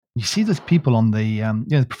You see those people on the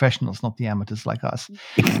the professionals, not the amateurs like us,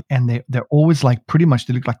 and they're always like pretty much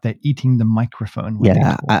they look like they're eating the microphone when they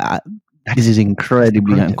Yeah, talk. this is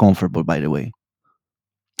incredibly pro tip. uncomfortable, by the way.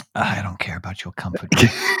 I don't care about your comfort.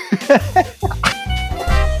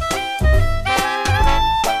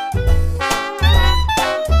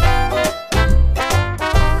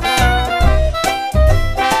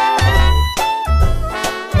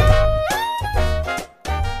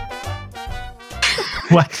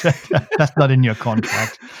 What? That's not in your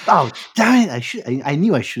contract. Oh, damn it! I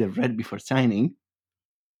knew I should have read before signing.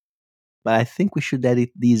 But I think we should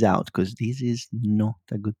edit these out because this is not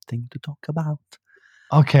a good thing to talk about.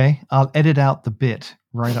 Okay, I'll edit out the bit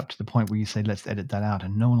right up to the point where you say, let's edit that out,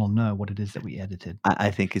 and no one will know what it is that we edited.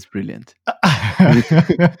 I think it's brilliant. There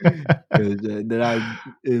are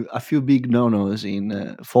a few big no-nos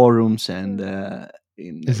in forums and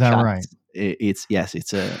in Is that chats. right? It's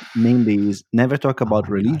mainly is never talk about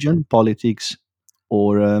religion, politics,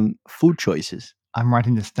 or food choices. I'm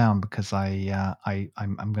writing this down because I'm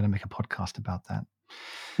going to make a podcast about that.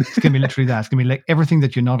 It's going to be literally that. It's going to be like everything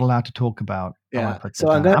that you're not allowed to talk about. Yeah. So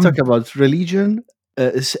I'm going to talk about religion,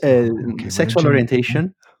 sexual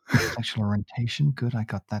orientation. Sexual orientation. Good. I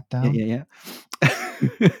got that down. Yeah. I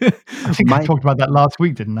think I talked about that last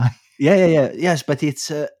week, didn't I? Yeah. Yes, but it's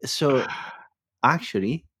so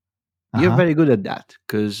actually you're very good at that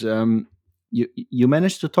because you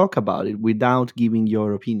managed to talk about it without giving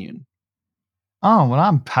your opinion. Oh, well,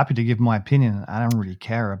 I'm happy to give my opinion. I don't really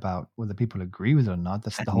care about whether people agree with it or not.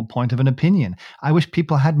 That's the whole point of an opinion. I wish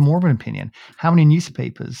people had more of an opinion. How many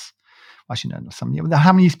newspapers? Actually, no, some.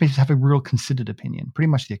 How many newspapers have a real considered opinion? Pretty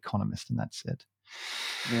much The Economist, and that's it.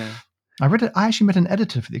 Yeah. I actually met an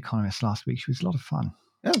editor for The Economist last week. She was a lot of fun.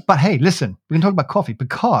 Yeah. But hey, listen, we can talk about coffee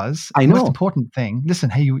because the most important thing. Listen,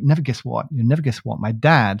 hey, you never guess what? My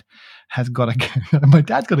dad has got a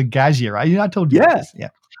Gaggia, right? I told you. Yeah. This. Yeah.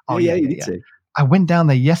 Oh yeah, you did say. I went down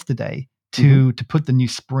there yesterday to put the new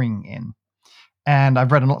spring in. And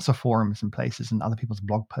I've read on lots of forums and places and other people's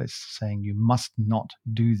blog posts saying you must not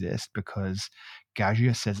do this because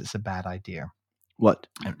Gaggia says it's a bad idea. What?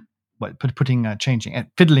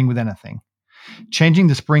 Fiddling with anything. Changing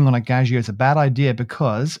the spring on a Gaggia is a bad idea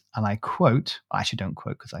because, and I quote, I actually don't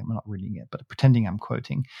quote because I'm not reading it, but pretending I'm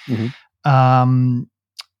quoting, it'll burn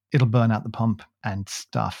out the pump and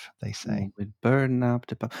stuff, they say. It would burn up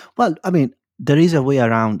the pump. Well, I mean, there is a way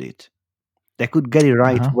around it. They could get it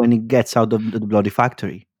right when it gets out of the bloody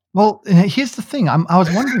factory. Well, here's the thing. I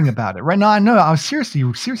was wondering about it right now. I know I was seriously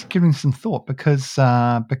giving some thought because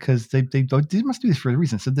they must do this for a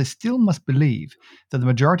reason. So they still must believe that the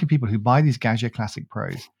majority of people who buy these Gaggia Classic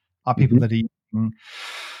Pros are people that are using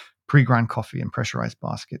pre-ground coffee and pressurized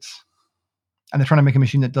baskets, and they're trying to make a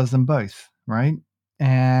machine that does them both, right?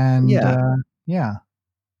 And yeah.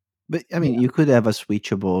 But I mean, you could have a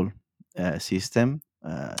switchable system.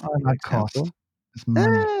 That cost. It's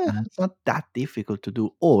money. It's not that difficult to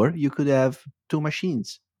do. Or you could have two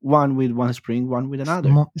machines, one with one spring, one with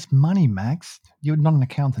another. It's money, Max. You're not an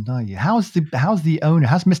accountant, are you? How's the owner?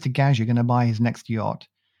 How's Mr. Gaggia going to buy his next yacht?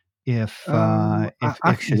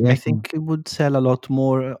 Actually, I think it would sell a lot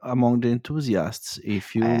more among the enthusiasts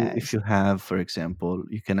if you have, for example,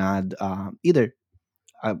 you can add either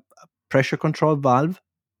a pressure control valve,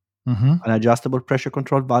 an adjustable pressure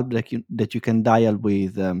control valve that you can dial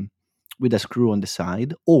with a screw on the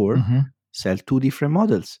side, or sell two different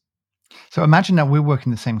models. So imagine that we're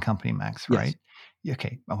working in the same company, Max, right? Yes.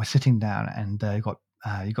 Okay, well, we're sitting down, and you got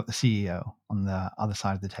the CEO on the other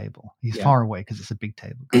side of the table. He's far away because it's a big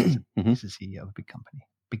table. He's the CEO of a big company,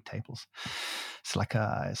 big tables. It's like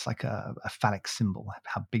a phallic symbol of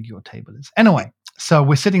how big your table is. Anyway, so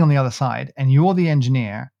we're sitting on the other side, and you're the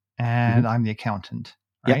engineer, and I'm the accountant,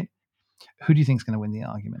 right? Who do you think is going to win the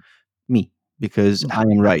argument? Me, because I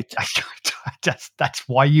am right. That's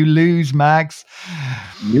why you lose, Max.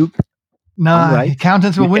 Nope. No, right.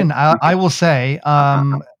 Accountants will win. I will say.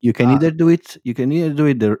 You can either do it. You can either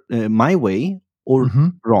do it my way or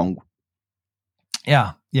wrong.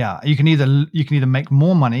 Yeah. You can either make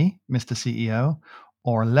more money, Mr. CEO,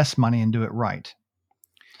 or less money and do it right.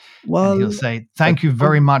 Well, and he'll say, "Thank you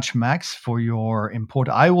very much, Max, for your input.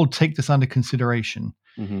 I will take this under consideration."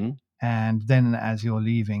 And then, as you're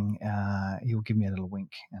leaving, he'll give me a little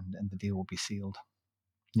wink, and the deal will be sealed.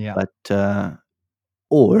 Yeah. But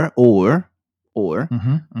or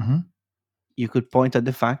you could point at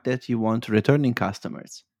the fact that you want returning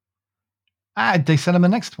customers. They sell them the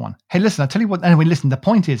next one. Hey, listen, I'll tell you what. Anyway, listen, the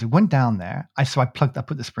point is, we went down there. I put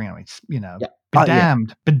the spring on it.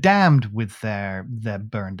 Bedamned with their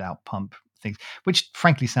burned out pump things, which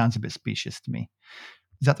frankly sounds a bit specious to me.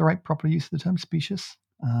 Is that the right proper use of the term, specious?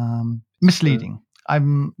 Misleading.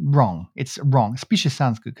 I'm wrong. It's wrong. Specious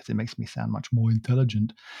sounds good because it makes me sound much more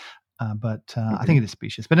intelligent. But I think it is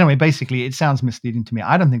specious. But anyway, basically, it sounds misleading to me.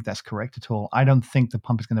 I don't think that's correct at all. I don't think the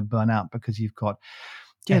pump is going to burn out because you've got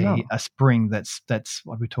a spring that's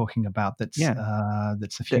what we're talking about. That's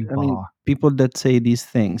a few bar. mean, people that say these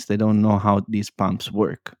things, they don't know how these pumps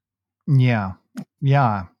work. Yeah,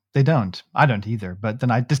 they don't. I don't either. But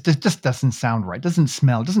then just doesn't sound right. Doesn't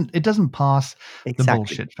smell. It doesn't pass the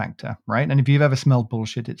bullshit factor, right? And if you've ever smelled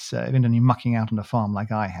bullshit, it's even when you're mucking out on a farm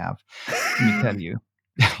like I have. Let me tell you.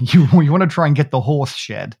 You want to try and get the horse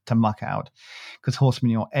shed to muck out because horse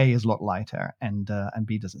manure A is a lot lighter and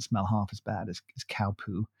B doesn't smell half as bad as cow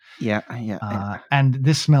poo. Yeah. And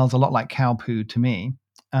this smells a lot like cow poo to me.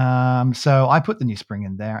 So I put the new spring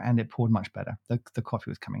in there and it poured much better. The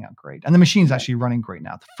coffee was coming out great. And the machine's actually running great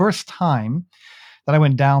now. The first time that I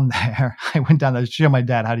went down there to show my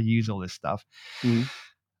dad how to use all this stuff.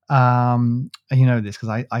 And you know this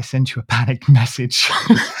because I sent you a panicked message.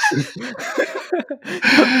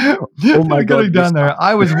 Oh my God! Down there,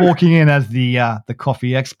 I was walking in as the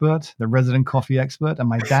coffee expert, the resident coffee expert, and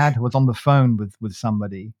my dad was on the phone with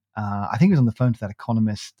somebody. I think he was on the phone to that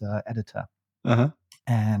Economist editor,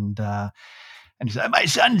 and he said, "My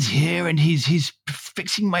son's here, and he's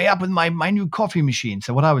fixing me up with my new coffee machine."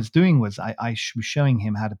 So what I was doing was I was showing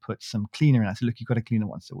him how to put some cleaner in. I said, "Look, you've got to clean it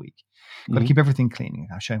once a week. You've got to keep everything clean."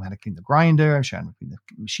 I showed him how to clean the grinder. I showed him how to clean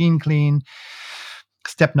the machine clean.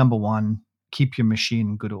 Step number 1. Keep your machine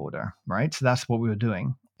in good order, right? So that's what we were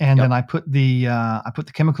doing. And then I put the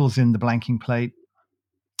chemicals in the blanking plate,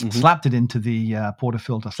 slapped it into the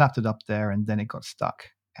portafilter, slapped it up there, and then it got stuck,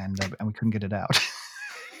 and we couldn't get it out.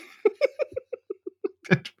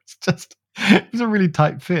 It was a really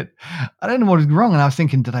tight fit. I don't know what was wrong, and I was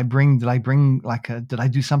thinking, did I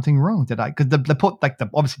do something wrong? Because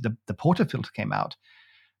obviously the portafilter came out.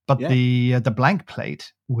 But the blank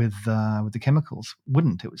plate with the chemicals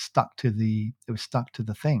wouldn't. It was stuck to the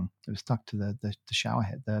thing. It was stuck to the shower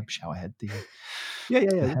head. The shower head.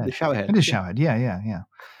 The shower head. It is shower head. Yeah.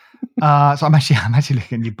 So I'm actually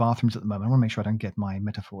looking at new bathrooms at the moment. I want to make sure I don't get my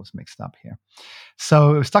metaphors mixed up here.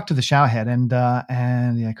 So it was stuck to the shower head, and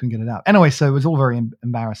I couldn't get it out. Anyway, so it was all very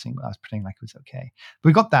embarrassing. But I was pretending like it was okay. But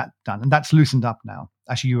we got that done, and that's loosened up now.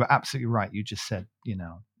 Actually, you were absolutely right. You just said,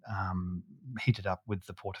 heat it up with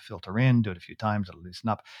the portafilter in, do it a few times, it'll loosen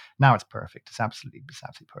up. Now it's perfect. It's absolutely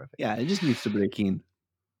perfect. Yeah, it just needs to break in.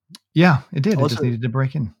 Yeah, it did. Also, it just needed to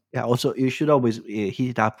break in. Yeah. Also, you should always heat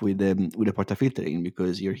it up with the portafilter in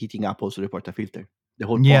because you're heating up also the portafilter. The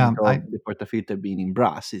whole point of the portafilter being in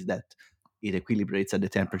brass is that it equilibrates at the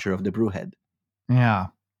temperature of the brew head. Yeah.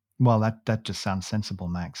 Well, that just sounds sensible,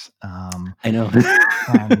 Max. I know.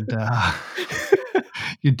 And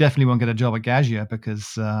you definitely won't get a job at Gaggia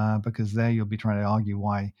because there you'll be trying to argue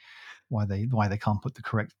why they can't put the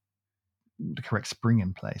correct spring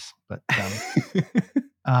in place. But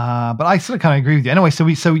but I sort of kind of agree with you. Anyway, so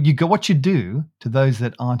you go what you do to those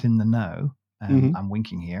that aren't in the know. I'm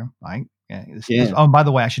winking here, right? This, oh, by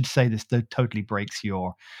the way, I should say this totally breaks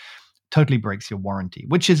your warranty,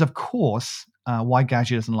 which is of course why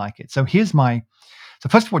Gaggia doesn't like it. So here's So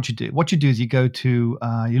first of all, what you do is you go to,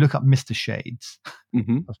 you look up Mr. Shades.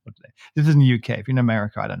 This is in the UK. If you're in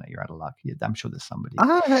America, I don't know, you're out of luck. I'm sure there's somebody.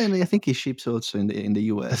 I think he ships also in the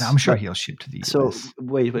US. I'm sure he'll ship to the US. So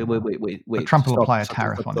wait. But Trump will apply a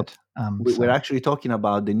tariff on it. We're actually talking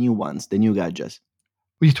about the new ones, the new Gaggias.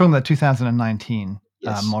 You're talking about 2019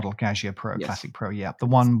 model Gaggia Pro, Classic Pro. Yeah, the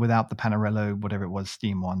one without the Panarello, whatever it was,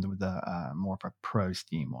 steam wand with a more of a pro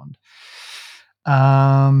steam wand.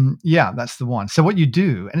 That's the one. So what you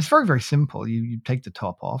do, and it's very, very simple. You take the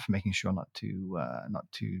top off, making sure not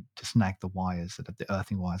to snag the wires the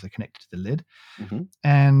earthing wires are connected to the lid,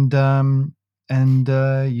 and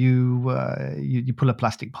you pull a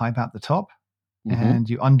plastic pipe out the top, and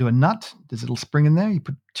you undo a nut. There's a little spring in there. You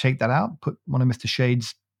shake that out. Put one of Mr.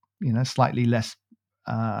 Shade's, slightly less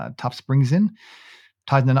tough springs in.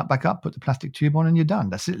 Tighten the nut back up. Put the plastic tube on, and you're done.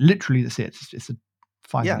 That's it. Literally, that's it. It's a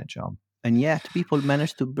 5-minute job. And yet people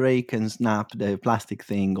manage to break and snap the plastic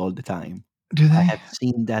thing all the time. Do they? I have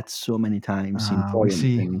seen that so many times in forums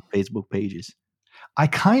and Facebook pages. I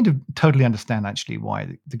kind of totally understand actually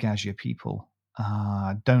why the Gaggia people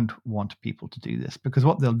don't want people to do this, because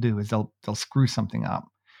what they'll do is they'll screw something up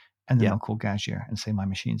and then they'll call Gaggia and say my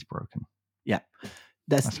machine's broken. Yeah,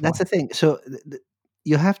 that's the thing. So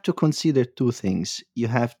you have to consider two things. You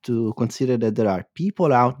have to consider that there are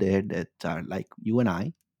people out there that are like you and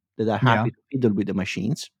I, that are happy to fiddle with the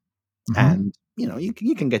machines, and you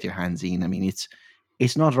can get your hands in. I mean,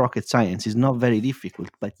 it's not rocket science. It's not very difficult,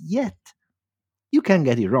 but yet you can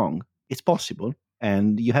get it wrong. It's possible.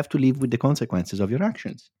 and you have to live with the consequences of your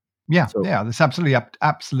actions. Yeah, So that's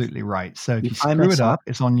absolutely right. So if you if I screw it mess up, up,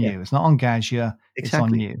 it's on yeah, you. It's not on Gaggia, it's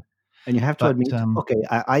on exactly. you. And you have to But admit, okay,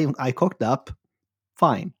 I cocked up,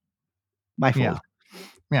 fine, my yeah, fault.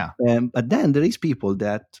 yeah. But then there is people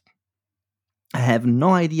that have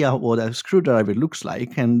no idea what a screwdriver looks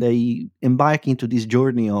like, and they embark into this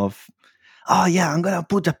journey of, oh yeah, I'm gonna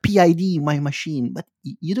put a PID in my machine, but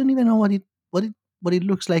you don't even know what it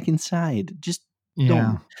looks like inside. Just Yeah.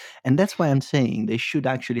 don't. And that's why I'm saying they should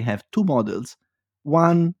actually have two models: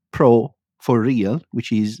 one Pro for real,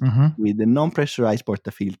 which is Mhm. with the non-pressurized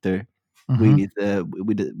portafilter, Mhm.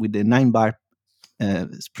 with the 9 bar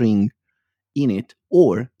spring in it,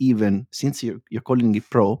 or even, since you're calling it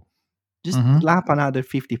Pro, just Mhm. slap another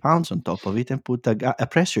 50 pounds on top of it and put a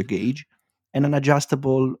pressure gauge and an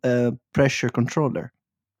adjustable pressure controller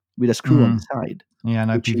with a screw on the Mm. side, Yeah, an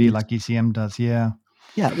which OPV is, like ECM does. Yeah.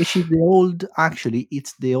 which is the old, actually,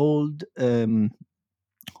 it's the old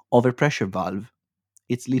overpressure valve.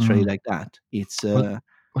 It's literally Mm. like that. It's Well,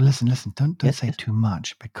 listen. Don't yes, say yes. too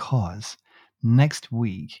much, because next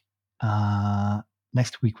week,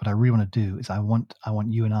 what I really want to do is I want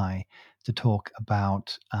you and I to talk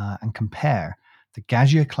about and compare the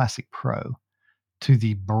Gaggia Classic Pro to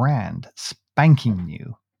the brand spanking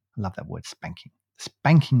new. I love that word,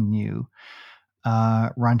 spanking new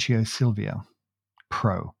Ranchio Silvio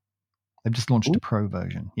Pro. They've just launched Ooh, a Pro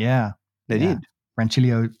version. Yeah, they yeah. did.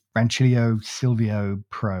 Ranchillo Silvio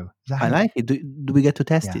Pro. Is that how I you? like it. Do we get to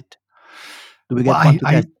test Yeah. it? Do we Well, get one to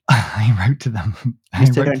test? I wrote to them. I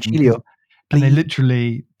Mr. wrote to them because, Rancilio, and they please.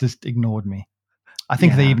 literally just ignored me. I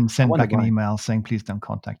think they Yeah, even I sent wonder back an why. email saying, "Please don't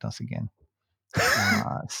contact us again."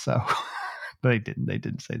 So they didn't. They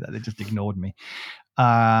didn't say that. They just ignored me.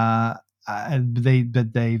 They've I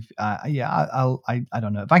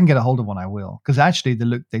don't know if I can get a hold of one. I will, because actually they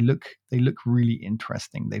look really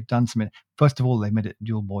interesting. They've done some. First of all, they made it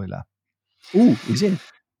dual boiler. Ooh, is it?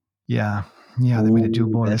 Yeah, they made it dual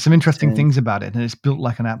Ooh, boiler. There's that's some interesting decent. things about it, and it's built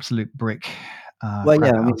like an absolute brick Well,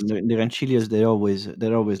 yeah, crap I mean, house. the Rancilios, they're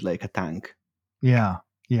always like a tank. Yeah.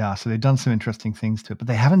 So they've done some interesting things to it, but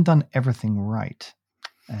they haven't done everything right.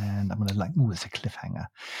 And I'm gonna it's a cliffhanger.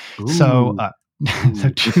 So Ooh, so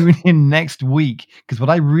ooh. tune in next week, because what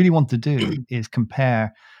I really want to do is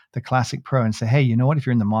compare the Classic Pro and say, hey, you know what? If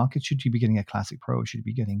you're in the market, should you be getting a Classic Pro, or should you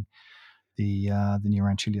be getting the new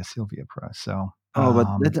Ranchilla Silvia Pro? So Oh, but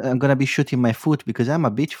I'm gonna be shooting my foot because I'm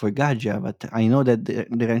a bitch for Gaggia, but I know that the I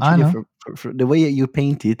Rancilio, know. for the way you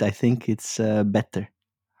paint it, I think it's better.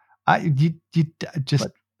 Just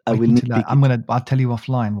But I wait will until nitpick it. I'll tell you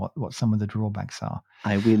offline what some of the drawbacks are.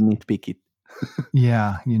 I will nitpick it.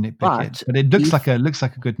 Yeah, you nitpick it, But but it if looks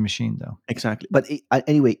like a good machine though. exactly, but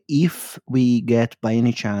anyway, if we get by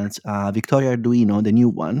any chance Victoria Arduino, the new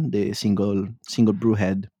one, the single brew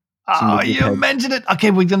head, single Oh, brew you head, mentioned it.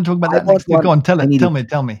 Okay, we're going to talk about I that bought next. one. Go on, tell I it. need it.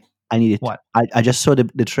 Tell me. I need it. What? I just saw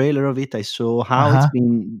the trailer of it. I saw Uh how huh.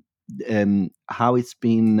 it's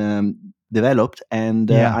been developed, and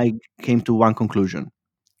Yeah. I came to one conclusion.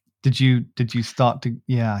 Did you start to?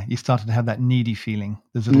 Yeah, you started to have that needy feeling.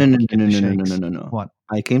 There's a No, little no, kick no, in no, the no, no, no, no, shakes. no, no. What?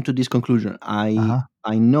 I came to this conclusion. Uh huh.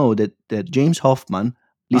 I know that James Hoffman Uh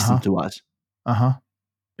listened huh. to us Uh huh.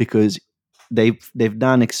 because they've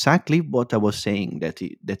done exactly what I was saying that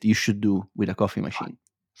you should do with a coffee machine.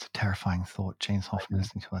 It's a terrifying thought. James I Hoffman know.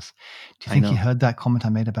 listening to us. Do you I think he know. heard that comment I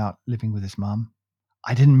made about living with his mum?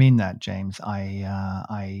 I didn't mean that, James. I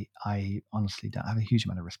honestly don't. I have a huge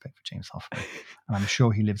amount of respect for James Hoffman, and I'm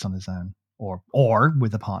sure he lives on his own or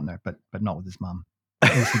with a partner, but not with his mum.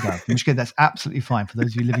 Yes, he does. In which case, that's absolutely fine. For those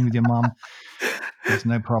of you living with your mum, there's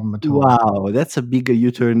no problem at all. Wow, that's a bigger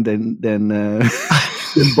U-turn than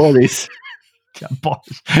Boris. Yeah,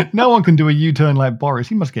 Boris. No one can do a U-turn like Boris.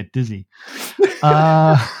 He must get dizzy.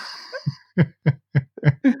 That's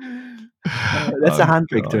a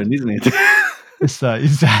handbrake God. turn, isn't it? It's a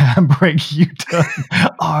handbrake U-turn.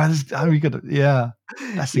 We got yeah.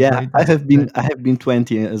 That's a great. I have been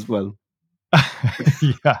 20 as well.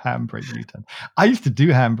 Yeah, handbrake U-turn. I used to do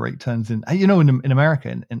handbrake turns in America,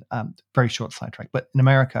 in very short sidetrack, but in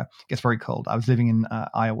America it gets very cold. I was living in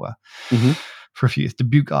Iowa for a few years,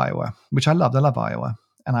 Dubuque, Iowa, which I loved. I love Iowa.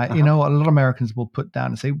 And a lot of Americans will put down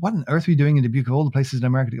and say, what on earth are you doing in Dubuque of all the places in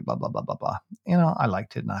America to go, blah, blah, blah, blah, blah. I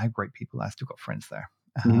liked it, and I had great people. I still got friends there.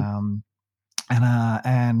 And when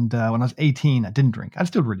I was 18, I didn't drink. I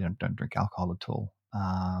still really don't drink alcohol at all.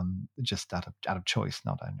 Just out of choice,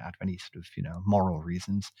 not out of any sort of moral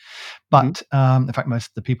reasons. But in fact, most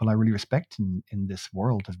of the people I really respect in this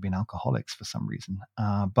world have been alcoholics for some reason.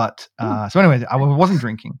 So anyway, I wasn't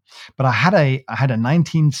drinking, but I had a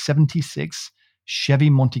 1976 Chevy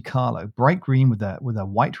Monte Carlo, bright green with a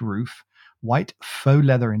white roof, white faux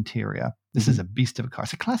leather interior. This is a beast of a car.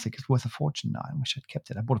 It's a classic. It's worth a fortune now. I wish I'd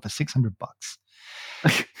kept it. I bought it for $600.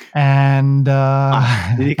 And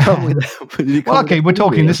did it come with? Well, okay, we're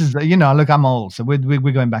talking. This is look, I'm old, so we're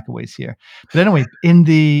going back a ways here. But anyway, in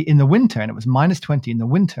the winter, and it was -20 in the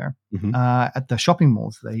winter, at the shopping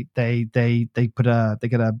malls, they get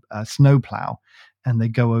a snow plow, and they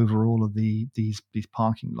go over all of these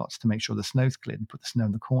parking lots to make sure the snow's cleared and put the snow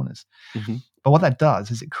in the corners. But what that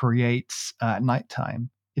does is it creates at nighttime,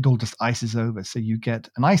 it all just ices over, so you get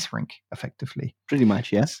an ice rink effectively. Pretty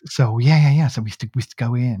much, yes. So yeah. So we used to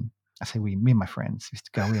go in. I say me and my friends used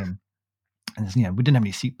to go in, and we didn't have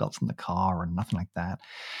any seatbelts in the car or nothing like that,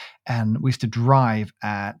 and we used to drive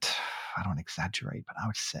at, I don't exaggerate, but I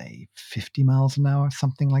would say 50 miles an hour,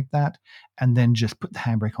 something like that, and then just put the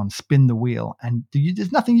handbrake on, spin the wheel, and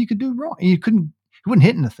there's nothing you could do wrong. You wouldn't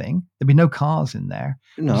hit anything. There'd be no cars in there.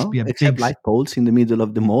 No, except light poles in the middle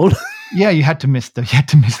of the mall. Yeah, you had to miss those.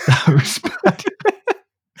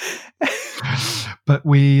 But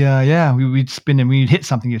we'd spin and we'd hit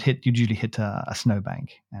something. You'd usually hit a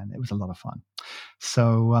snowbank, and it was a lot of fun.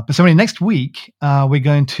 So, but anyway, next week we're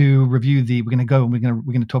going to review we're going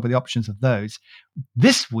to talk about the options of those.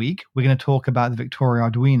 This week we're going to talk about the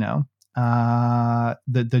Victoria Arduino,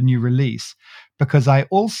 the new release, because I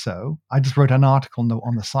just wrote an article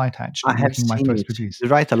on the site actually. I have seen my first reviews. You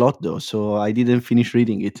write a lot though, so I didn't finish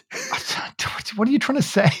reading it. What are you trying to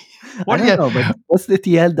say? I don't know, but what's the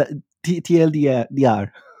TLDR?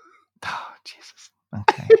 Oh, Jesus.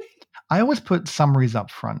 Okay. I always put summaries up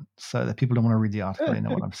front so that people don't want to read the article. They know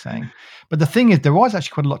what I'm saying. But the thing is, there was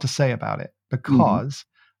actually quite a lot to say about it because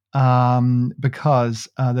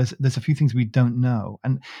there's a few things we don't know,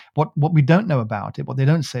 and what we don't know about it, what they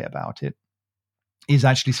don't say about it, is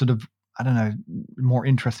actually sort of, I don't know, more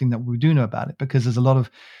interesting than we do know about it, because there's a lot of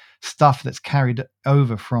stuff that's carried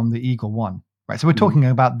over from the Eagle One, right? So we're talking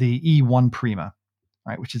about the E1 Prima,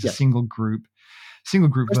 right, which is a single group First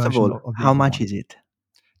version of all, of the how Eagle much 1. is it?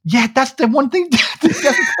 Yeah, that's the one thing they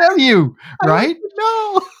doesn't tell you, right?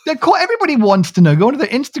 No. Everybody wants to know. Go to their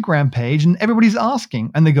Instagram page, and everybody's asking,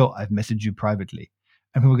 and they go, "I've messaged you privately,"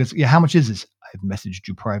 and people go, "Yeah, how much is this?" "I've messaged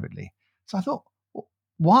you privately." So I thought,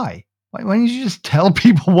 why? Why don't you just tell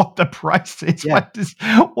people what the price is? Yeah.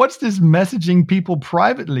 What's this messaging people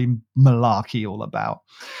privately malarkey all about?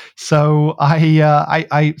 So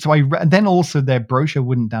then also their brochure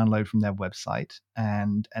wouldn't download from their website,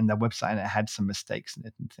 and their website, and it had some mistakes in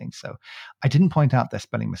it and things. So I didn't point out their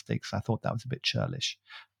spelling mistakes. I thought that was a bit churlish.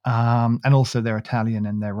 And also they're Italian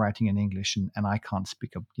and they're writing in English, and I can't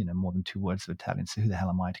speak more than 2 words of Italian. So who the hell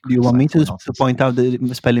am I to criticize? Do you want me to point out the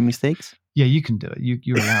spelling mistakes? Yeah, you can do it.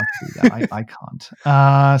 You're allowed to do that. I can't.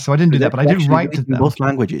 So I didn't do that, but I did write to them. In both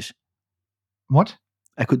languages. What?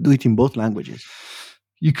 I could do it in both languages.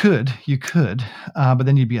 You could, but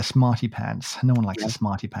then you'd be a smarty pants. No one likes a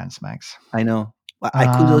smarty pants, Max. I know. I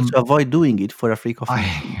could also avoid doing it for a free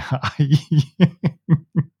coffee.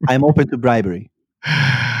 I'm open to bribery.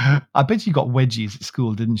 I bet you got wedgies at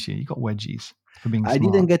school, didn't you? You got wedgies for being smart. I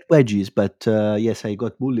didn't get wedgies, but yes, I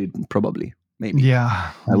got bullied, probably. Maybe.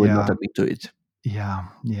 Yeah. I would not admit to it. Yeah.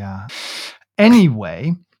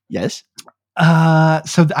 Anyway. Yes.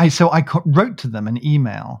 So I wrote to them an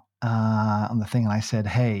email on the thing, and I said,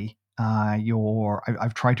 "Hey,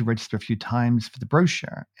 I've tried to register a few times for the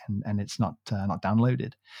brochure, and it's not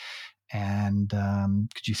downloaded. And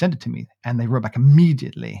could you send it to me?" And they wrote back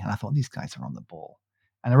immediately, and I thought, these guys are on the ball.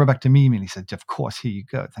 And they wrote back to me immediately, said, "Of course, here you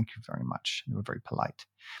go. Thank you very much." And they were very polite.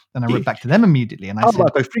 Then I wrote back to them immediately, and I said, "How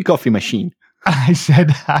about a free coffee machine?" I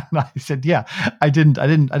said, "Yeah, I didn't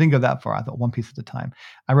go that far. I thought one piece at a time."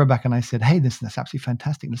 I wrote back and I said, "Hey, that's absolutely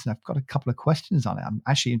fantastic. Listen, I've got a couple of questions on it. I'm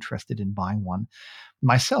actually interested in buying one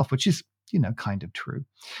myself," which is, kind of true.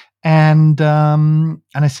 And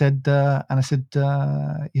I said, amongst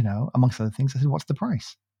other things, I said, "What's the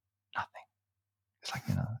price?" Nothing. It's like,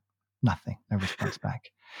 nothing. No response back.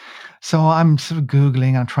 So I'm sort of Googling,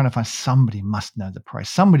 and I'm trying to find somebody must know the price.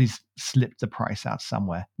 Somebody's slipped the price out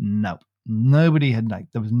somewhere. Nope. Nobody had,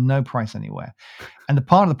 there was no price anywhere. And the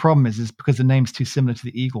part of the problem is because the name's too similar to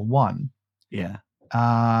the Eagle One. Yeah.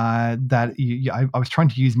 That I was trying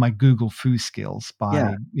to use my Google foo skills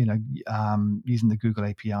by using the Google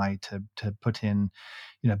API to put in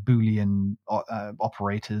Boolean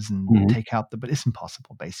operators and take out but it's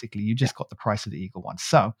impossible. Basically, you just got the price of the Eagle One.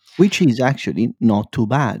 So which is actually not too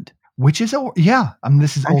bad. Which is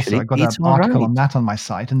this is actually, also I got an article on that on my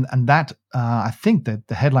site, and that I think that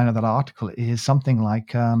the headline of that article is something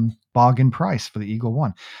like bargain price for the Eagle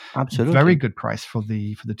One. Absolutely, very good price for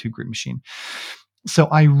the 2-group machine. So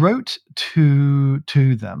I wrote to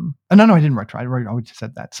them. Oh, no, I didn't write. I just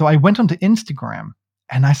said that. So I went onto Instagram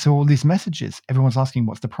and I saw all these messages. Everyone's asking,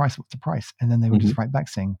 "What's the price? What's the price?" And then they would just write back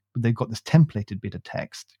saying, "But they've got this templated bit of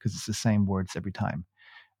text because it's the same words every time.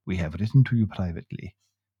 We have written to you privately.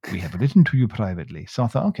 We have written to you privately." So I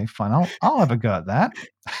thought, okay, fine. I'll have a go at that.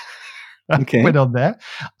 Okay. Went on there.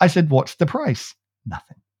 I said, "What's the price?"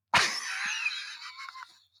 Nothing.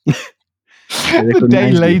 A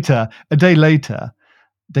day later,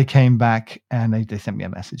 they came back and they sent me a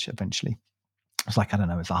message eventually. It was like, I don't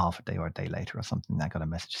know, it was a half a day or a day later or something. I got a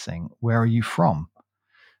message saying, "Where are you from?"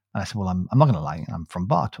 And I said, "Well, I'm not going to lie. I'm from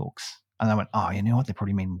Bar Talks." And I went, "Oh, you know what? They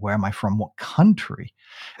probably mean, where am I from? What country?"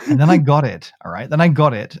 And then I got it. All right. Then I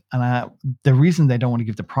got it. And the reason they don't want to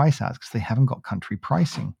give the price out is because they haven't got country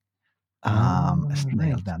pricing. It's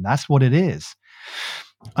nailed down. That's what it is.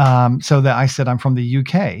 So that I said, "I'm from the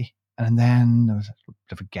UK." And then there was a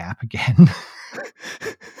bit of a gap again.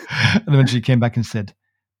 And eventually she came back and said,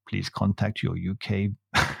 "Please contact your UK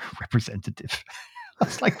representative." I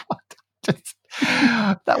was like, what?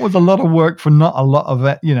 That was a lot of work for not a lot of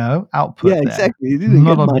output. Yeah, there. Exactly. You didn't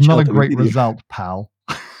not get much not out a of great it, did you? result, pal.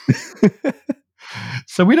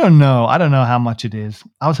 So we don't know. I don't know how much it is.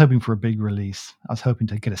 I was hoping for a big release. I was hoping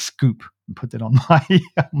to get a scoop and put it on my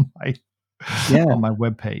on my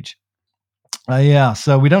webpage. Yeah,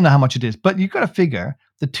 so we don't know how much it is, but you've got to figure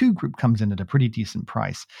the 2 group comes in at a pretty decent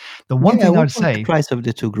price. The one thing I would say, the price of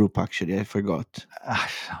the 2 group, actually, I forgot.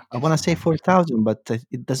 I want to say 4,000, but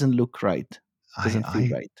it doesn't look right. It doesn't feel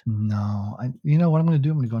right. No, you know what I'm going to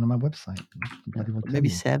do? I'm going to go on my website. Maybe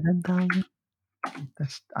 7,000.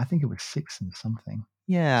 I think it was 6 and something.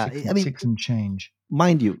 Yeah, 6 and change.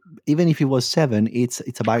 Mind you, even if it was 7, it's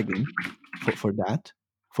a bargain for that,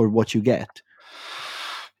 for what you get.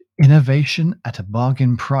 Innovation at a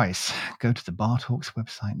bargain price. Go to the Bar Talks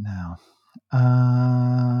website now.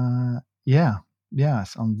 Yeah,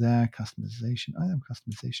 it's on there. Customization. I have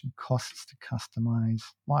customization costs to customize.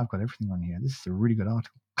 Well, I've got everything on here. This is a really good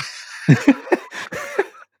article.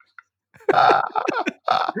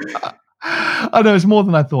 I know it's more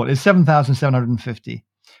than I thought. It's 7,750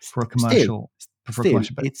 for a commercial.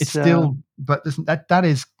 But it's still. But listen, that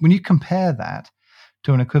is when you compare that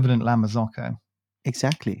to an equivalent La Marzocco.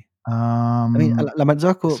 Exactly. I mean, La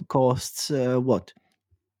Marzocco costs what?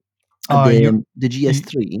 The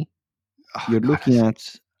GS3. You're looking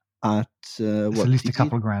at what? At least a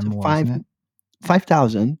couple of grand more, isn't it?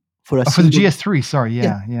 5,000 for a for the GS3. Sorry,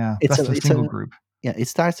 yeah. That's a single group. Yeah, it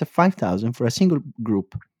starts at 5,000 for a single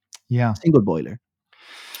group. Yeah, single boiler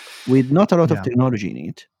with not a lot of technology in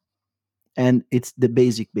it, and it's the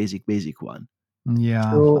basic one.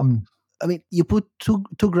 Yeah. So, I mean, you put two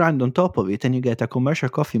grand on top of it, and you get a commercial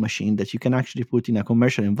coffee machine that you can actually put in a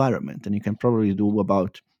commercial environment, and you can probably do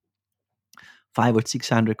about 500 or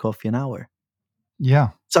 600 coffee an hour. Yeah.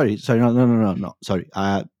 Sorry. No. Sorry,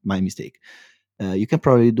 my mistake. You can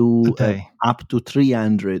probably do up to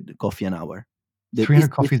 300 coffee an hour.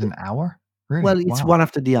 300 coffees an hour? Really? Well, it's one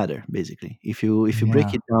after the other, basically. If you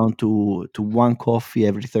break it down to one coffee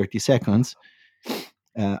every 30 seconds,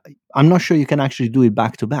 I'm not sure you can actually do it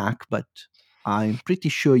back to back, but I'm pretty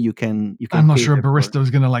sure you can. I'm not sure a barista is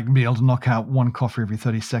going to be able to knock out one coffee every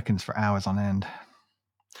 30 seconds for hours on end.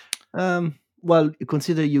 Well,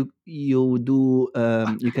 consider you do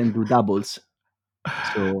you can do doubles.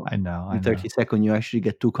 So I know. In 30 seconds, you actually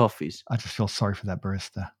get 2 coffees. I just feel sorry for that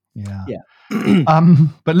barista. Yeah.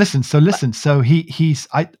 But listen. So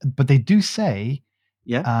but they do say,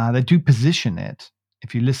 they do position it.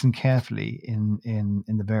 If you listen carefully in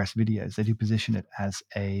the various videos, they do position it as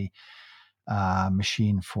a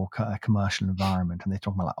machine for a commercial environment, and they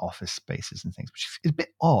talk about like office spaces and things, which is a bit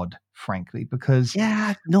odd, frankly, because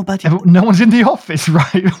no one's in the office,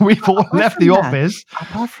 right? We've all left the office.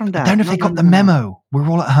 Apart from that, I don't know if they got the memo. We're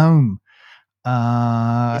all at home.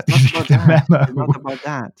 It's not about that. It's not about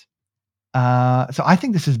that. So I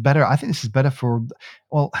think this is better. I think this is better for,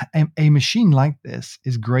 well, a machine like this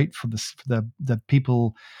is great for the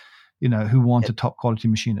people, who want a top quality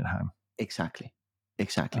machine at home. Exactly.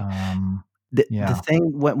 The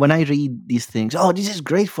thing when I read these things, this is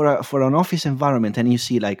great for an office environment, and you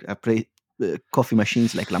see like coffee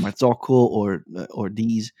machines like La Marzocco or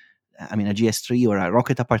these, I mean, a GS3 or a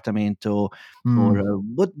Rocket Appartamento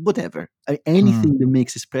or whatever, anything that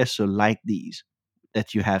makes espresso like these,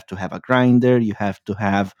 that you have to have a grinder, you have to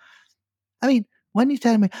have. I mean, when you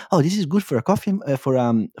tell me, this is good for a coffee for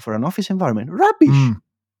an office environment, rubbish.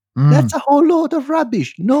 That's a whole load of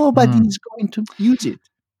rubbish. Nobody is going to use it.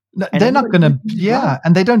 No, and they're not everybody gonna uses it well.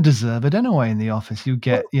 and they don't deserve it anyway in the office. You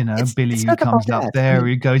Well, get, you know, Billy it's who not about comes up that. I there, mean,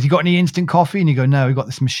 he goes, "You got any instant coffee?" And you go, "No, we got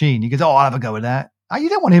this machine." He goes, "Oh, I'll have a go with that." You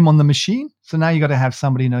don't want him on the machine. So now you gotta have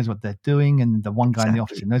somebody who knows what they're doing, and the one guy in the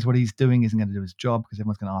office exactly, who knows what he's doing isn't gonna do his job because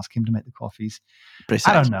everyone's gonna ask him to make the coffees.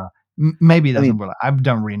 I don't precisely. know. Maybe it I mean, doesn't work. I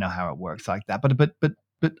don't really know how it works like that, but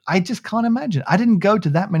I just can't imagine. I didn't go to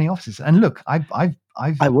that many offices. And look, I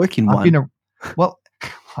work in I've been one. a well,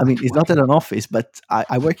 I mean, it's not working. at an office, but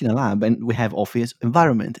I work in a lab and we have office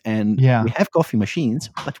environment and Yeah, we have coffee machines,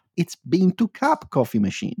 but it's bean to cup coffee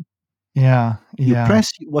machine. yeah, You yeah.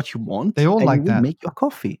 press what you want They all and it like will that. make you a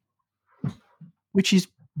coffee, which is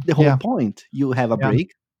the whole Yeah, point. You have a yeah.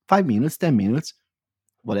 break, 5 minutes, 10 minutes,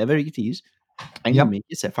 whatever it is, and you Yep. make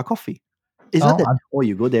yourself a coffee. It's not Oh, that, oh,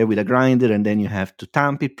 you go there with a grinder and then you have to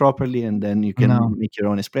tamp it properly and then you can no. make your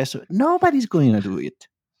own espresso. Nobody's going to do it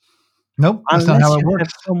Nope, that's not how unless it you have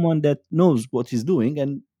works. someone that knows what he's doing,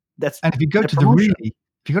 and that's And their promotion.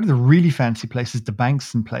 if you go to the really fancy places, the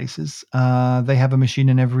banks and places, they have a machine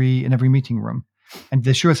in every meeting room. And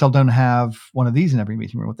they sure as hell don't have one of these in every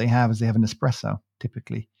meeting room. What they have is they have an espresso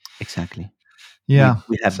typically. Exactly. Yeah.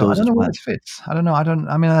 We have So I those don't as know where well. it fits. I don't know.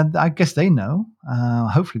 I mean, I guess they know.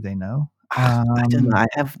 Hopefully they know. I don't know.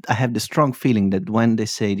 I have the strong feeling that when they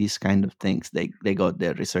say these kind of things, they got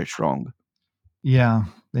their research wrong. Yeah,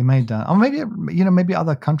 they made that. Or maybe, you know, maybe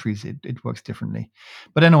other countries it works differently.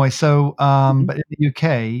 But anyway, so Mhm. but in the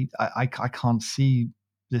UK, I can't see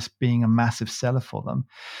this being a massive seller for them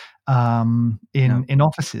No, in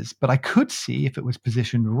offices. But I could see if it was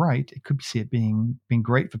positioned right, it could see it being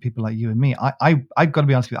great for people like you and me. I've got to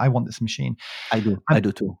be honest with you. I want this machine. I do. I, I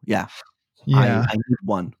do too. Yeah, I yeah, I need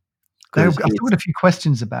one I've because still it's got a few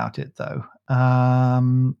questions about it though,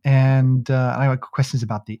 and I got questions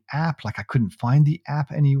about the app. Like I couldn't find the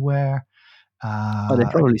app anywhere. oh, they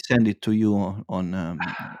Like, probably send it to you on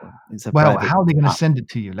it's a well, private how are they going to app. send it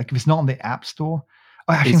to you? Like if it's not on the App Store?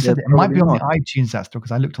 Oh, actually, It's it might probably be on the not. iTunes App Store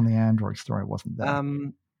because I looked on the Android store. It wasn't there.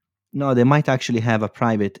 Um, no, they might actually have a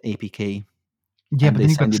private APK Yeah, and but they then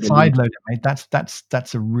you've got send you to the side link. load it, mate.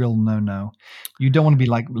 That's a real no-no. You don't want to be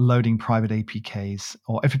like loading private APKs,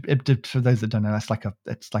 or if for those that don't know, it's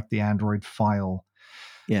like the Android file.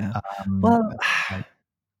 Yeah. Um, Well, like,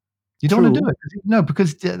 you don't want to do true. it. No,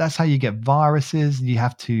 because that's how you get viruses. You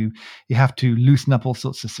have to loosen up all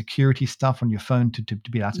sorts of security stuff on your phone to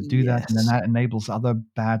be able to do that, and then Yes. that enables other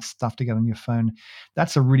bad stuff to get on your phone.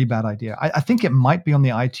 That's a really bad idea. I think it might be on the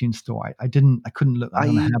iTunes store. I couldn't look. I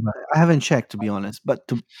don't I have a. I haven't checked to be honest, but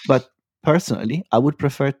personally, I would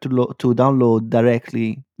prefer to download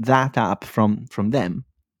directly that app from them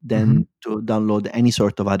Mhm. than to download any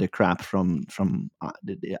sort of other crap from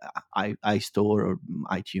the iStore or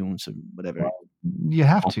iTunes or whatever Well, you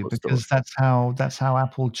have to Apple Store. because that's how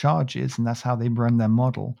Apple charges, and that's how they run their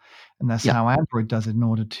model, and that's Yeah, how Android does it in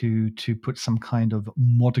order to put some kind of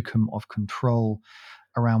modicum of control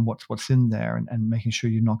around what's in there, and making sure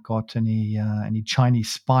you've not got any Chinese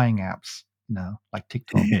spying apps, you know, like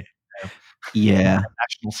TikTok. You know, and yeah, the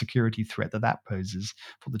national security threat that poses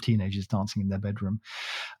for the teenagers dancing in their bedroom.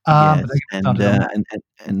 But yes, don't get me started on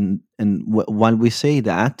that. while we say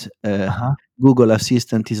that, Uh-huh. Google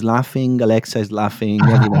Assistant is laughing, Alexa is laughing,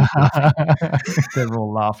 everyone is laughing. They're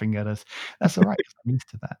all laughing at us. That's all right 'cause I'm used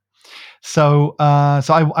to that. So,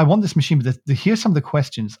 so I want this machine, but here's some of the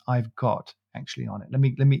questions I've got actually on it. Let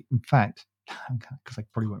me. In fact, because I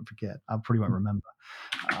probably won't forget. I probably won't remember.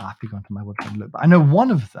 I have to go onto my website and look. But I know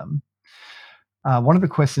one of them. One of the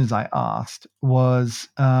questions I asked was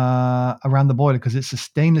around the boiler because it's a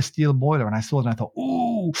stainless steel boiler, and I saw it and I thought,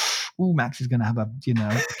 ooh, Max is going to have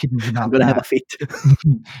kidneys I'm about gonna have that. a fit.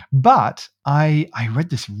 But I read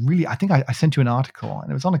this really. I think I sent you an article,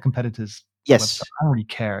 and it was on a competitor's website. Yes. I don't really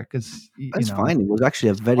care because That's fine. It was actually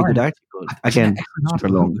a it's very fine. good article. It's an Again, excellent super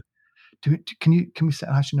article. Who long. can we say?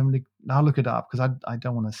 Actually, normally I'll look it up because I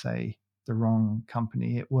don't want to say the wrong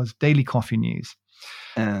company. It was Daily Coffee News.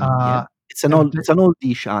 Yeah, Uh, it's an it was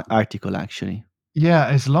oldish article actually. Yeah,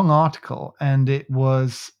 it's a long article, and it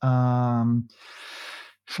was from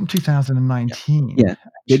Yeah, 2019, yeah.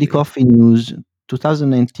 Daily actually. Coffee News,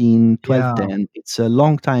 2019, Yeah, 12/10. It's a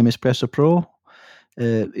long time Espresso Pro.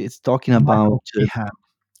 It's talking about Michael Rehab.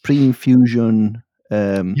 pre-infusion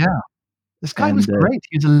um, Yeah, this guy was and great.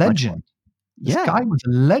 He was a much more. legend. This Yeah, guy was a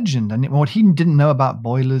legend, and what he didn't know about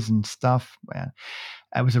boilers and stuff, man,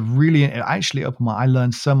 it actually opened my. I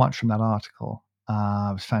learned so much from that article.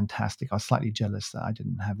 It was fantastic. I was slightly jealous that I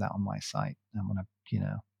didn't have that on my site. I want to, you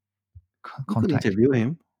could contact interview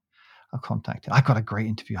him. I'll contact it. I've got a great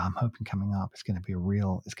interview I'm hoping coming up. It's going to be a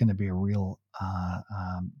real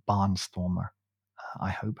barnstormer. I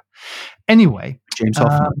hope. Anyway, James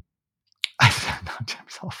Hoffman. No,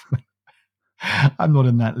 James Hoffman. I'm not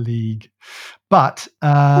in that league. But Who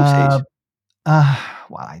says?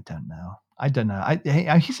 well, I don't know.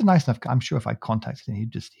 He's a nice enough guy. I'm sure if I contacted him,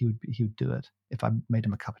 he would do it if I made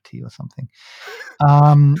him a cup of tea or something.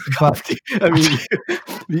 But I mean,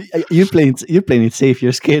 you're playing it safe.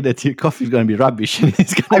 You're scared that your coffee is going to be rubbish, and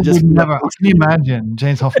it's going to just. Would never. Can you imagine?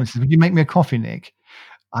 James Hoffman says, "Would you make me a coffee, Nick?"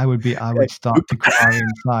 I would start to cry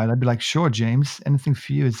inside. I'd be like, "Sure, James. Anything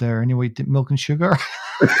for you? Is there any way to milk and sugar?"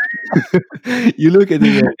 You look at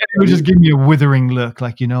him. He would just give me a withering look,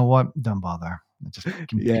 like, you know what? Don't bother. Just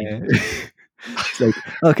give me It's like,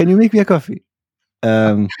 oh, can you make me a coffee?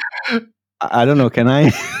 I don't know. Can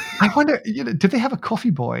I? I wonder. Do they have a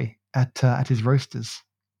coffee boy at his roasters?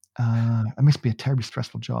 It must be a terribly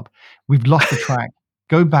stressful job. We've lost the track.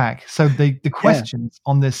 Go back. So the questions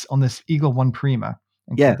on this Eagle One Prima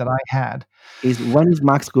that I had is, when is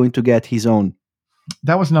Max going to get his own?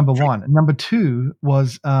 That was number one. Number two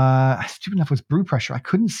was stupid enough, was brew pressure. I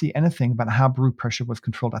couldn't see anything about how brew pressure was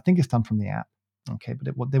controlled. I think it's done from the app. Okay, but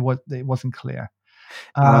it wasn't clear.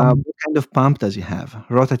 What kind of pump does he have?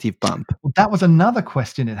 Rotative pump. Well, that was another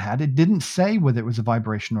question it had. It didn't say whether it was a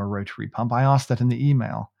vibration or a rotary pump. I asked that in the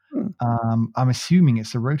email. I'm assuming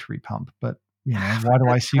it's a rotary pump, but why do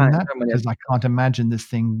I assume that? Because I can't imagine this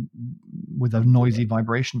thing with a noisy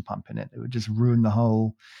vibration pump in it. It would just ruin the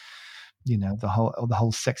whole, the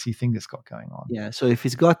whole sexy thing that's got going on. Yeah. So if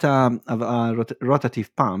it's got a rotative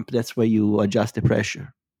pump, that's where you adjust the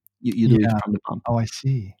pressure. You do it from the pump. Oh, I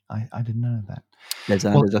see. I didn't know that. There's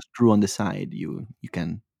a screw on the side. You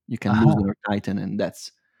can loosen or tighten, and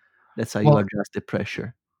that's how you adjust the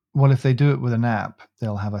pressure. Well, if they do it with an app,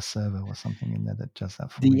 they'll have a servo or something in there that does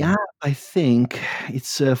that for you. The app, I think,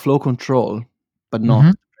 it's flow control, but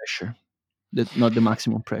not pressure. Not the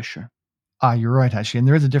maximum pressure. You're right, actually. And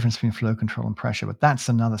there is a difference between flow control and pressure, but that's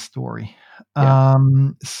another story. Yeah.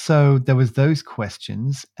 So there was those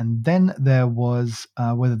questions. And then there was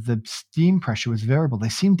whether the steam pressure was variable. They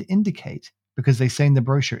seem to indicate, because they say in the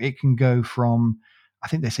brochure, it can go from, I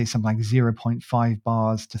think they say something like 0.5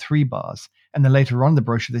 bars to 3 bars. And then later on in the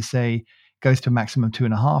brochure, they say goes to a maximum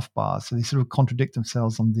 2.5 bars. So they sort of contradict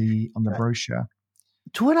themselves on the brochure.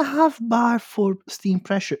 2.5 bar for steam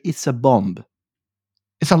pressure. It's a bomb.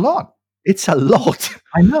 It's a lot. It's a lot.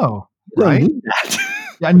 I know, right? You don't need that.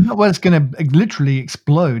 I know. Well, it's going to literally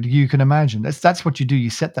explode. You can imagine. That's what you do.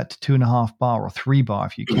 You set that to 2.5 bar or 3 bar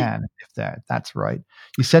if you can. If that's right,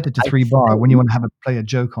 you set it to 3 bar when you want to play a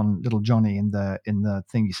joke on little Johnny in the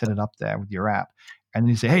thing. You set it up there with your app, and then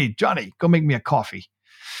you say, "Hey, Johnny, go make me a coffee."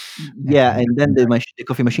 Yeah, and then the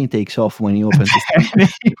coffee machine takes off when you open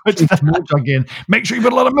it. He puts the milk jug in. Make sure you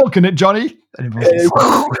put a lot of milk in it, Johnny. And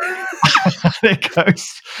there it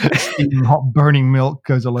goes. Steaming hot burning milk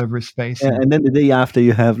goes all over his face. Yeah, and then the day after,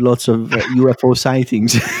 you have lots of UFO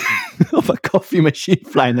sightings of a coffee machine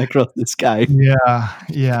flying across the sky.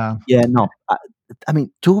 Yeah. No, I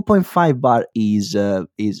mean 2.5 bar is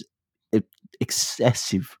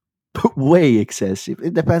excessive, way excessive.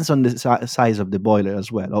 It depends on the size of the boiler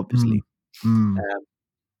as well, obviously.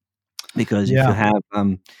 Because if you have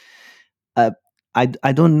I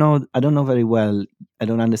don't know very well. I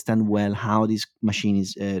don't understand well how this machine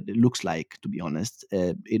looks like, to be honest.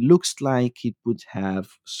 It looks like it would have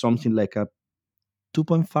something like a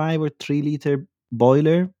 2.5 or 3 liter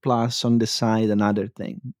boiler plus on the side another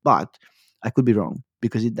thing, but I could be wrong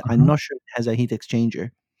because I'm not sure it has a heat exchanger.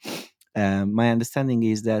 My understanding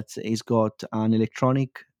is that it's got an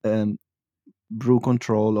electronic brew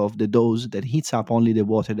control of the dose that heats up only the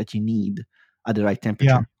water that you need at the right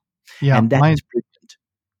temperature. Yeah, and that is brilliant.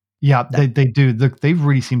 Yeah, they do. They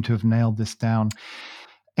really seem to have nailed this down.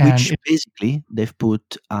 And which basically they've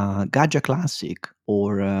put Gaggia Classic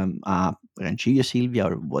or Rancilio Silvia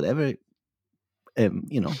or whatever,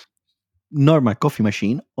 normal coffee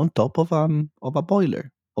machine on top of a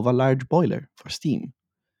boiler, of a large boiler for steam.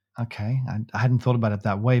 Okay, I hadn't thought about it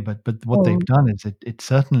that way, but what they've done is it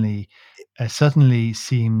certainly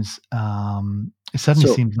seems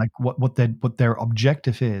seems like what their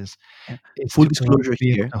objective is. Full disclosure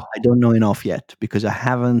here, I don't know enough yet because I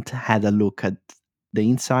haven't had a look at the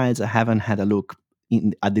insides. I haven't had a look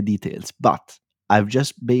at the details, but I'm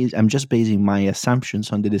just basing my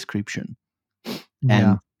assumptions on the description.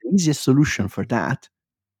 And the easiest solution for that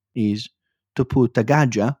is to put a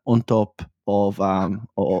Gaggia on top of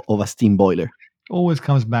a steam boiler. Always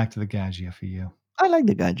comes back to the Gaggia for you. I like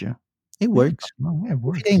the Gaggia. It works. It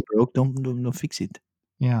works. If it ain't broke, don't fix it.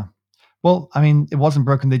 Yeah. Well, I mean, it wasn't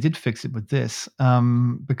broken. They did fix it with this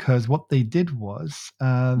because what they did was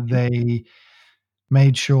they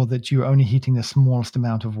made sure that you were only heating the smallest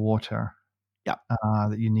amount of water Yeah.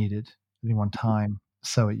 that you needed at any one time.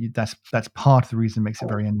 So that's part of the reason it makes it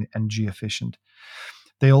very energy efficient.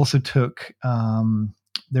 They also took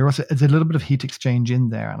there's a little bit of heat exchange in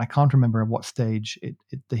there, and I can't remember at what stage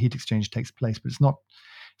the heat exchange takes place, but it's not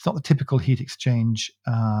the typical heat exchange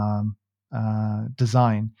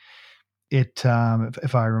design.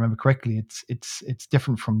 If I remember correctly, it's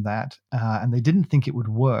different from that, and they didn't think it would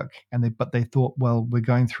work, but they thought, well, we're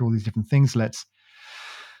going through all these different things. Let's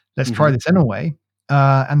try this anyway.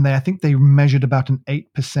 And I think they measured about an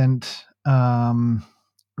 8%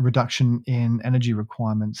 reduction in energy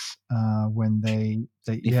requirements when they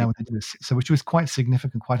did this. So, which was quite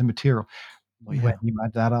significant, quite a material when you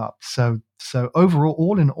add that up. So overall,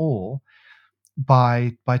 all in all,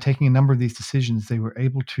 by taking a number of these decisions, they were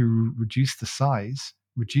able to reduce the size,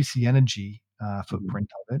 reduce the energy footprint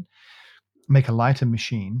of it, make a lighter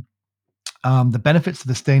machine. The benefits of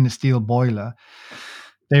the stainless steel boiler,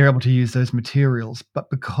 they were able to use those materials, but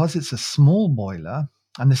because it's a small boiler,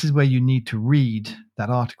 and this is where you need to read that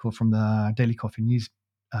article from the Daily Coffee News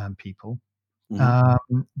people. The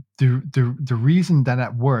reason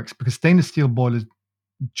that works, because stainless steel boilers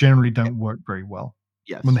generally don't work very well.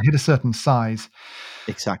 Yes. When they hit a certain size.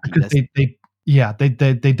 Exactly. Because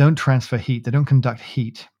they don't transfer heat. They don't conduct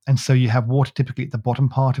heat. And so you have water typically at the bottom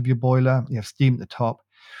part of your boiler. You have steam at the top.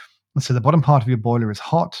 And so the bottom part of your boiler is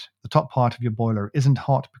hot. The top part of your boiler isn't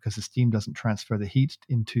hot because the steam doesn't transfer the heat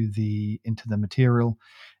into the material.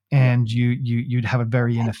 And you'd have a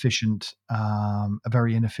very inefficient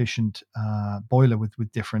boiler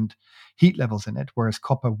with different heat levels in it, whereas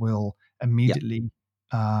copper will immediately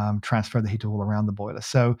transfer the heat all around the boiler.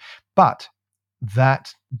 So, but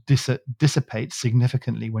that dissipates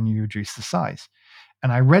significantly when you reduce the size.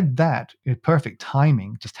 And I read that with perfect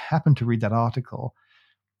timing, just happened to read that article,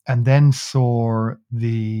 and then saw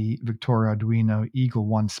the Victoria Arduino Eagle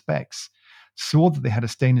 1 specs, saw that they had a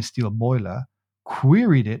stainless steel boiler,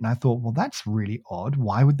 queried it, and I thought, well, that's really odd.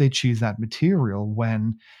 Why would they choose that material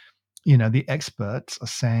when, the experts are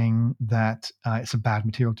saying that it's a bad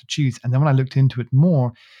material to choose? And then when I looked into it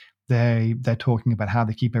more, they're talking about how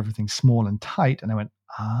they keep everything small and tight, and I went,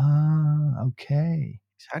 okay.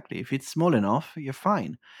 Exactly. If it's small enough, you're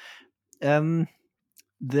fine.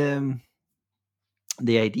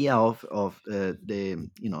 The idea of the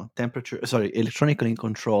temperature, electronically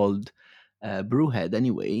controlled brew head,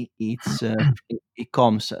 anyway, it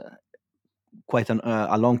comes quite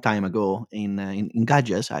a long time ago in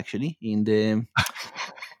gadgets, actually, in the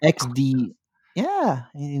XD. Yeah,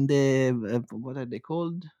 in the what are they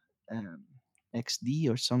called? XD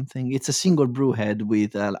or something. It's a single brew head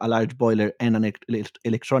with a large boiler and an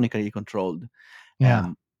electronically controlled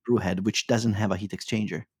brew head, which doesn't have a heat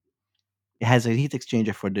exchanger. It has a heat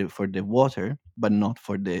exchanger for the water, but not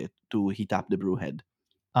to heat up the brew head.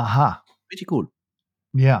 Aha. Pretty cool.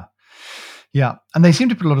 Yeah. Yeah. And they seem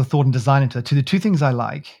to put a lot of thought and design into it. The two things I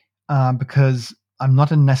like, because I'm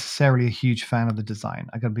not necessarily a huge fan of the design.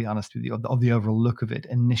 I got to be honest with you, of the overall look of it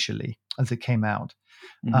initially as it came out.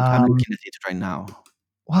 I'm looking at it right now.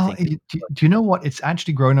 Well, do you know what? It's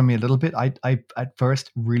actually grown on me a little bit. I at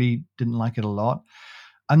first really didn't like it a lot.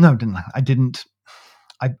 No, didn't. I didn't.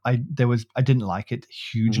 I didn't like it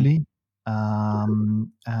hugely. And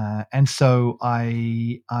so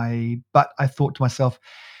but I thought to myself,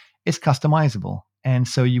 it's customizable. And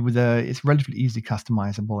so it's relatively easily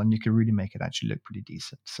customizable, and you can really make it actually look pretty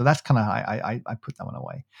decent. So that's kind of how I put that one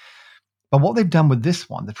away. But what they've done with this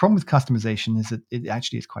one, the problem with customization is that it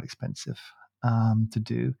actually is quite expensive to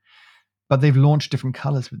do. But they've launched different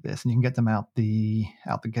colors with this, and you can get them out the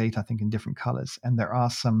gate, I think, in different colors. And there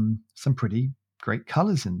are some pretty great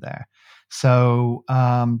colors in there. So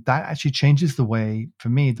that actually changes the way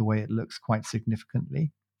it looks quite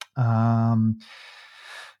significantly.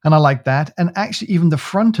 And I like that. And actually, even the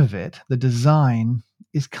front of it, the design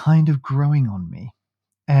is kind of growing on me.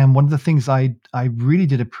 And one of the things I really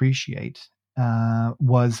did appreciate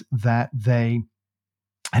was that they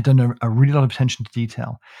had done a really lot of attention to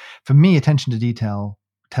detail. For me, attention to detail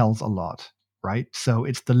tells a lot, right? So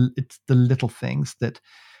it's the little things that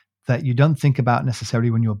you don't think about necessarily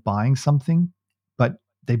when you're buying something, but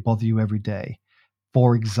they bother you every day.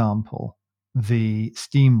 For example, the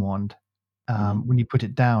steam wand. When you put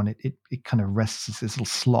it down, it kind of rests, this little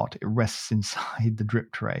slot. It rests inside the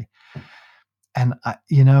drip tray. And I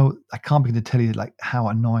can't begin to tell you like how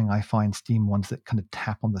annoying I find steam ones that kind of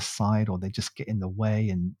tap on the side or they just get in the way.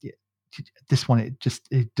 And this one, they just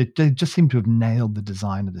seem to have nailed the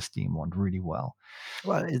design of the steam wand really well.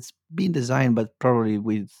 Well, it's been designed, but probably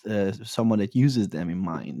with someone that uses them in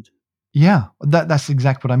mind. Yeah, that's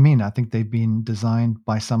exactly what I mean. I think they've been designed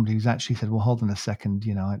by somebody who's actually said, "Well, hold on a second,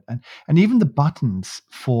 you know," and even the buttons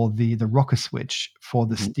for the rocker switch for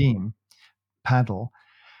the Mhm. Steam paddle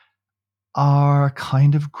are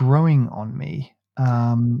kind of growing on me. They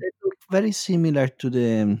look very similar to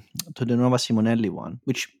the Nova Simonelli one,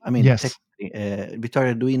 which I mean, Yes, technically,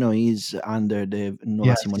 Vittorio Arduino is under the Nova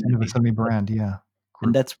yes, Simonelli, universally brand, yeah, and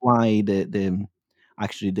group. that's why the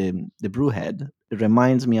actually the Brewhead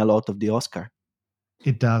reminds me a lot of the Oscar.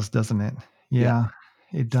 It does, doesn't it? Yeah, Yeah,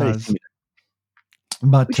 it it's very does. similar,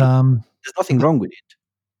 But, which is there's nothing but wrong with it.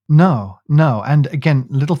 no, no, and again,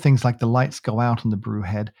 little things like the lights go out on the brew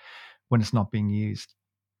head when it's not being used.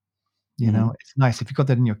 You Mhm. know, it's nice if you've got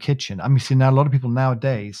that in your kitchen. I mean, see now a lot of people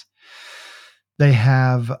nowadays, they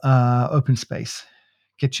have open space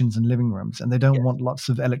kitchens and living rooms, and they don't Yes. want lots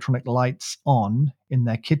of electronic lights on in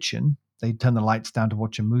their kitchen. They turn the lights down to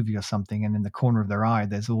watch a movie or something, and in the corner of their eye,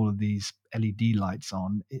 there's all of these LED lights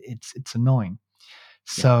on. It's annoying.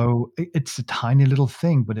 Yeah. So it's a tiny little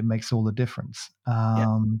thing, but it makes all the difference.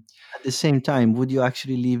 Yeah. At the same time, would you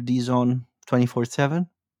actually leave these on 24/7?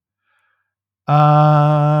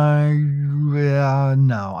 Yeah,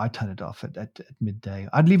 no, I turn it off at midday.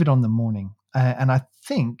 I'd leave it on in the morning, and I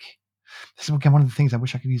think this is again one of the things I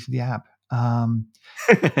wish I could use the app.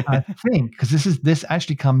 I think because this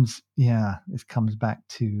actually comes, yeah, this comes back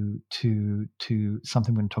to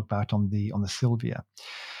something we're going to talk about on the Sylvia.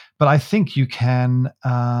 But I think you can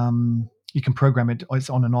program it its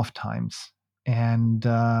on and off times, and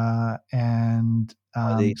Are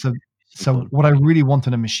they so simple? what I really want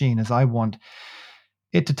in a machine is I want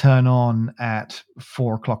it to turn on at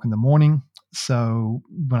 4 o'clock in the morning. So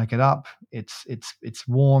when I get up, it's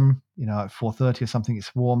warm. You know, at 4:30 or something,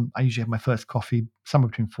 it's warm. I usually have my first coffee somewhere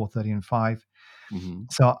between 4:30 and 5.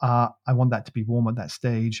 Mhm. So I want that to be warm at that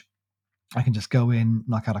stage. I can just go in,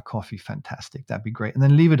 knock out a coffee, fantastic. That'd be great, and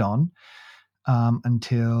then leave it on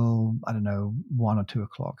until I don't know 1 or 2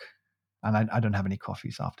 o'clock, and I don't have any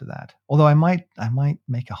coffees after that. Although I might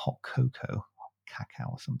make a hot cocoa, cacao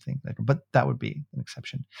or something, but that would be an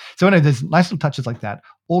exception. So anyway, there's nice little touches like that.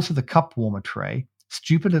 Also, the cup warmer tray,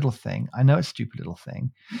 stupid little thing. I know it's a stupid little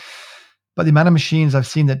thing, but the amount of machines I've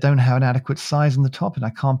seen that don't have an adequate size on the top, and I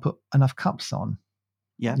can't put enough cups on.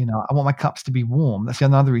 Yeah. You know, I want my cups to be warm. That's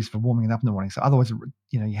another reason for warming it up in the morning. So otherwise,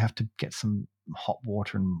 you know, you have to get some hot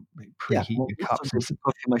water and Yeah. preheat your Most of cups. And the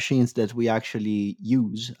coffee machines that we actually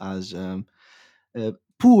use as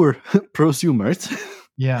poor prosumers,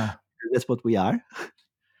 yeah, that's what we are.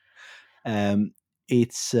 Um,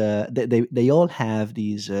 it's they all have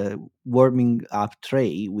these warming up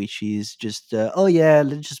tray, which is just oh yeah,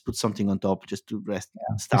 let's just put something on top just to rest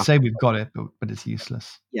they stuff. say we've got it, but it's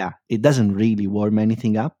useless. Yeah, it doesn't really warm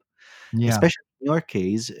anything up. Yeah. Especially in your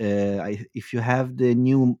case, if you have the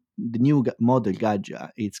new model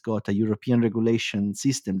Gadja, it's got a European regulation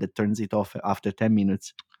system that turns it off after 10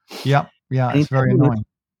 minutes. Yeah. Yeah. And in It's ten very minutes, annoying.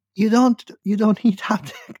 you don't heat up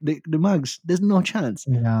the mugs. There's no chance.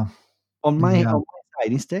 Yeah. On my Yeah. on my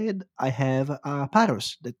side, instead, I have a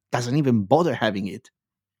Paros that doesn't even bother having it.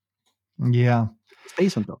 Yeah.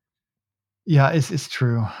 Space on top. Yeah. It's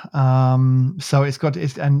true. So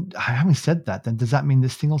and having said that, then does that mean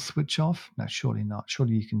this thing will switch off? No, surely not.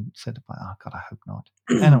 Surely you can set it by, oh God, I hope not.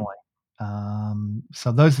 Anyway.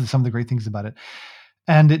 So those are some of the great things about it.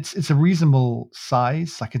 And it's a reasonable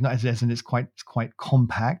size, like it's not as in it's quite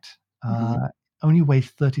compact. Mhm. Only weighs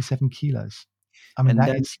 37 kilos. I mean, And that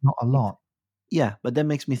then it's not a it lot. yeah, but that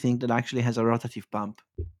makes me think that actually has a rotative pump,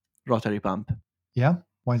 rotary pump. Yeah?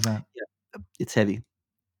 Why is that? Yeah, it's heavy.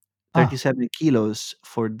 Ah, 37 kilos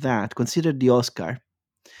for that. Consider the Oscar.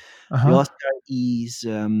 The uh-huh. Oscar is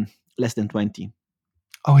less than 20.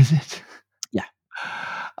 Oh, is it? Yeah,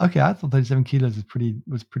 Okay, I thought 37 kilos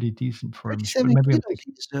was pretty decent for a machine, but 37 maybe I'm kilos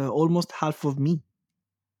thinking, is almost half of me.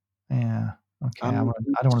 yeah, okay. I I'm wanna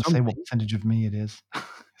I don't 80 wanna say what something. percentage of me it is.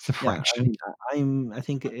 It's a Yeah, I fraction. mean, I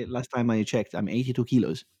think last time I checked, I'm 82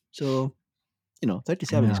 kilos. So,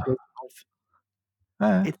 37 is Yeah. close to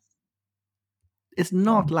half. Eh, It's it's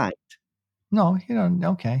not well, light. no,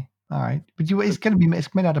 okay. Alright. But it's gonna be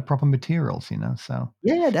it's made out of proper materials, so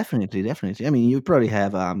Yeah, yeah, definitely, definitely. I mean, you probably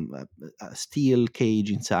have a steel cage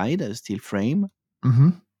inside, a steel frame,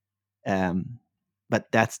 Mhm. um, but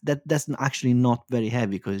that's actually not very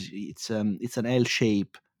heavy because it's an L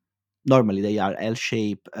shape. Normally, they are L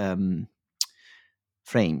shape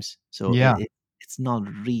frames, so Yeah. it's not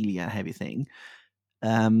really a heavy thing.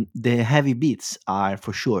 The heavy bits are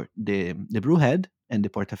for sure the brew head and the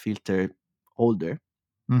portafilter holder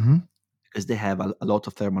Mhm. because they have a lot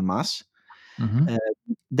of thermal mass. Mm-hmm.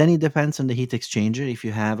 Then it depends on the heat exchanger. If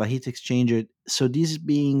you have a heat exchanger, so this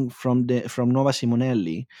being from Nova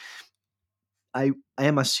Simonelli, I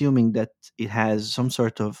am assuming that it has some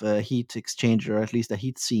sort of heat exchanger, or at least a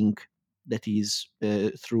heat sink that is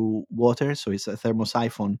through water, so it's a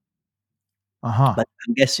thermosiphon. Uh-huh. But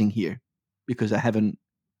I'm guessing here because I haven't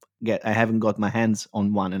got my hands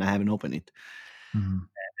on one and I haven't opened it. Mm-hmm.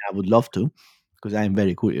 I would love to because I am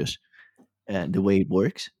very curious the way it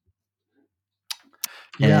works.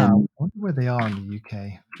 Yeah, I wonder where they are in the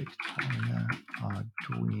UK. Victoria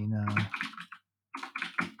Arduino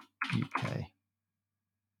UK.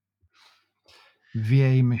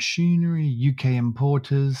 VA Machinery, UK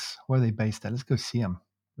Importers. Where are they based at? Let's go see them.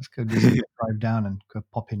 Let's go drive down and go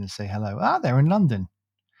pop in and say hello. They're in London.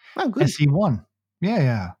 Oh, good. SE1.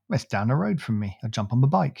 Yeah. It's down the road from me. I'll jump on the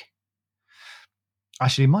bike.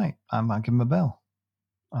 Actually, I might give them a bell.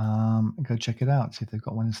 Go check it out, see if they've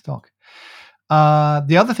got one in stock.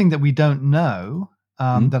 The other thing that we don't know,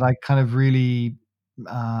 that I kind of really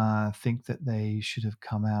think that they should have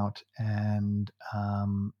come out and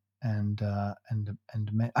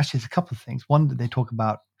actually, there's a couple of things. One, that they talk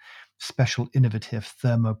about special innovative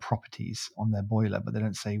thermo properties on their boiler, but they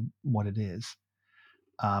don't say what it is,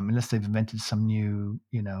 unless they've invented some new,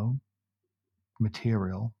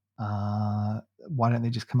 material. Why don't they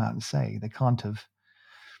just come out and say? They can't have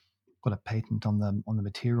got a patent on the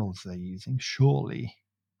materials they're using, surely.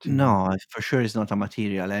 No, for sure it's not a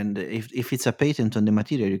material, and if it's a patent on the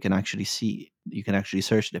material, you can actually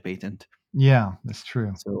search the patent. Yeah, that's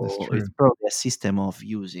true. So it's probably a system of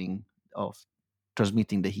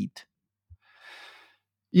transmitting the heat.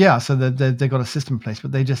 Yeah, so they got a system in place,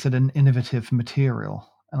 but they just said an innovative material,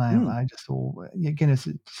 and I just thought, again, it's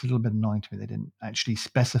a little bit annoying to me. They didn't actually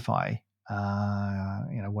specify,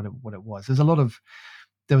 what it was. There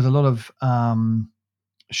was a lot of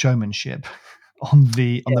showmanship on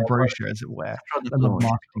the brochure, as it were, a lot of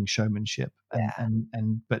marketing showmanship,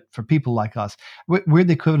 and but for people like us, we're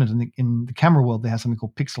the equivalent in the camera world. They have something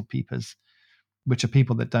called pixel peepers, which are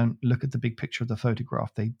people that don't look at the big picture of the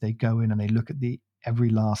photograph. They go in and they look at every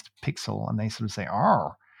last pixel, and they sort of say,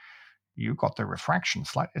 "Oh, you got the refraction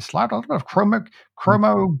slight a little bit of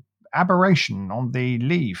chromo aberration on the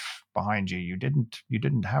leaf behind you. You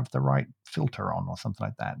didn't have the right filter on, or something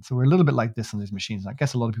like that." So we're a little bit like this on these machines. I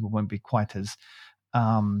guess a lot of people won't be quite as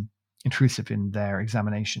intrusive in their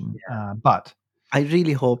examination, but I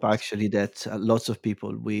really hope actually that lots of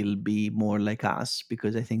people will be more like us,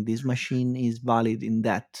 because I think this machine is valid in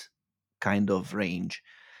that kind of range,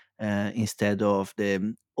 instead of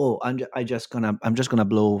I'm just gonna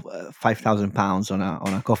blow £5,000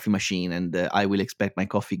 on a coffee machine, and I will expect my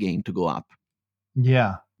coffee game to go up.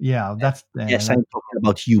 Yeah, that's Yes, I'm talking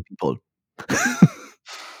about you people.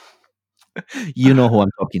 You know who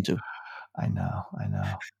I'm talking to. I know.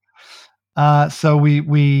 So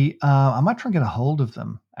I might try and get a hold of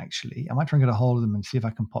them. Actually, I might try and get a hold of them and see if I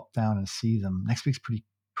can pop down and see them. Next week's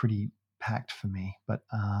pretty packed for me, but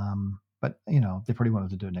they probably won't be able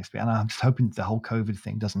to do it next week. And I'm just hoping the whole COVID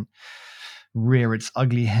thing doesn't rear its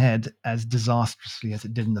ugly head as disastrously as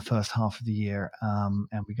it did in the first half of the year,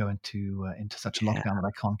 and we go into such a lockdown that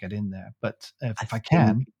I can't get in there. But if I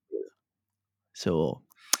can, so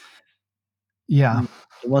yeah. I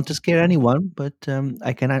don't want to scare anyone, but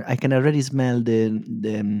I can already smell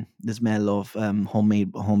the smell of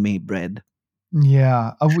homemade bread.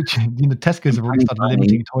 Yeah, which Tesco's have already started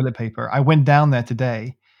limiting toilet paper. I went down there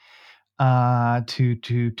today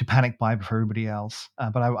to panic buy for everybody else,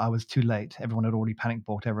 but I was too late. Everyone had already panic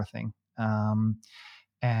bought everything.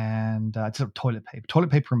 And it's toilet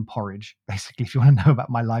paper and porridge. Basically, if you want to know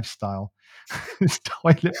about my lifestyle, it's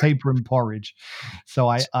toilet paper and porridge. So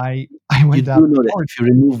I went down. You know that if you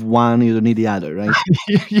remove one, you don't need the other, right?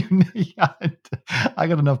 I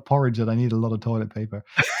got enough porridge that I need a lot of toilet paper,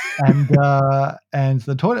 and the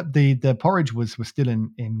porridge was still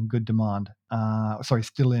in good demand.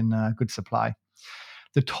 Still in good supply.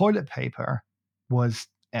 The toilet paper was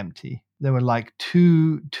empty. There were like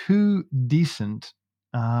two decent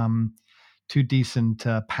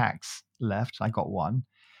packs left. I got one,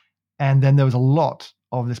 and then there was a lot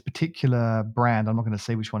of this particular brand. I'm not going to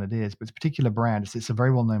say which one it is, but it's a particular brand. It's a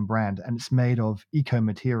very well-known brand, and it's made of eco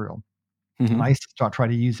material. Mm-hmm. And I used to try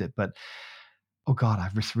to use it, but oh god,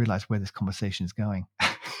 I've just realized where this conversation is going.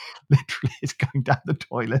 Literally, it's going down the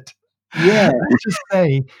toilet. Yeah. Let's just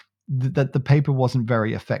say that the paper wasn't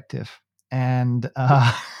very effective, and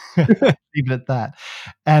leave it at that.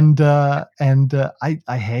 And I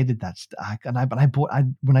hated that.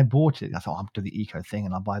 When I bought it, I thought I'll do the eco thing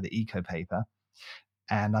and I'll buy the eco paper.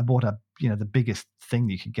 and I bought the biggest thing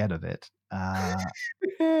you could get of it. I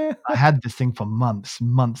had this thing for months.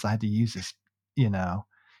 I had to use this,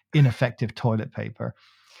 ineffective toilet paper.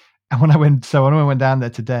 And when I went down there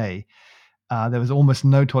today, there was almost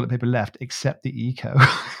no toilet paper left except the Eco,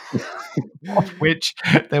 of which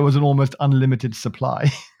there was an almost unlimited supply.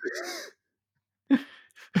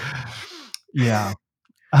 Yeah.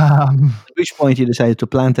 At which point you decided to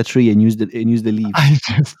plant a tree and use the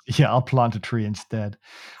leaves. I'll plant a tree instead.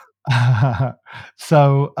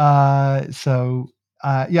 So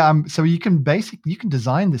you can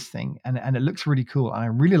design this thing and it looks really cool, and I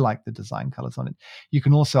really like the design colors on it. You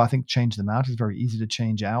can also, I think, change them out. It's very easy to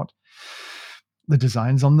change out the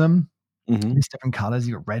designs on them. Mm-hmm. These different colors,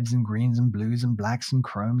 you got reds and greens and blues and blacks and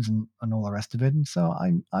chromes and all the rest of it. And so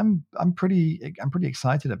I'm pretty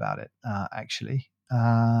excited about it, actually.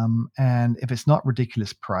 And if it's not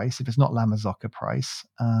ridiculous price, if it's not La Marzocca price,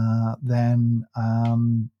 then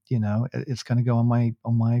it's going to go on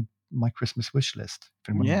my Christmas wish list.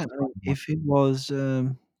 Yeah, if it was,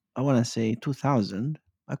 I want to say 2,000,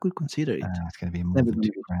 I could consider it. It's going to be more than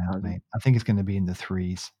 $2,000, mate. I think it's going to be in the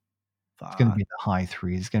threes. It's going to be in the high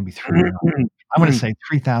threes. It's going to be I'm going to say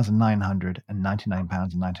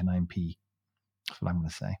 £3,999.99. That's what I'm going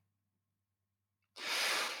to say.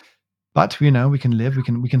 But we can live. We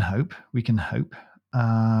can hope. We can hope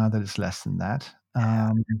that it's less than that.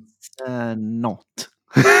 Not.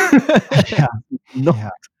 Yeah. No.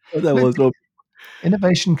 Yeah. That was wrong.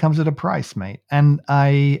 Innovation comes at a price, mate. And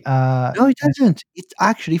no, it doesn't. It's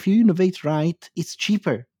actually, if you innovate right, it's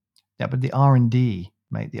cheaper. Yeah, but the R&D,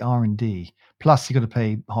 mate, the R&D. Plus, you got to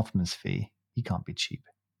pay Hoffman's fee. He can't be cheap.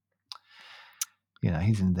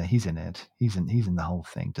 He's in it. He's in the whole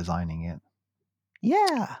thing, designing it.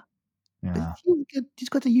 Yeah. Yeah. He's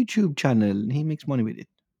got a YouTube channel. He makes money with it.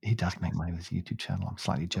 He does make money with his YouTube channel. I'm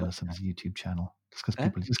slightly jealous of his YouTube channel. Just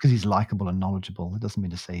because he's likable and knowledgeable, it doesn't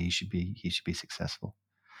mean to say he should be successful.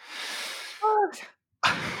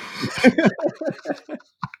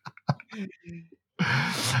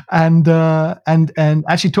 And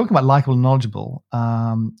actually, talking about likable and knowledgeable,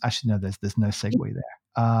 actually no, there's no segue there.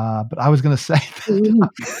 But I was going to say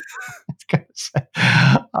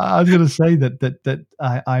that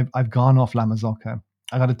I've gone off La Marzocca.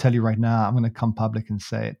 I got to tell you right now, I'm going to come public and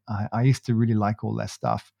say it. I used to really like all their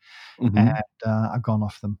stuff, and I've gone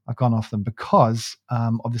off them. I've gone off them because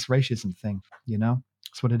of this racism thing.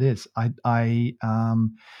 That's what it is. I'm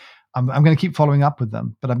going to keep following up with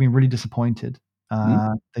them, but I've been really disappointed.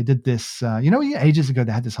 They did this, ages ago.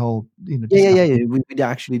 They had this whole, yeah. We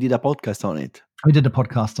actually did a podcast on it. We did a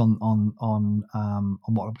podcast on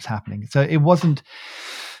what was happening. So it wasn't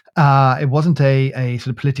a sort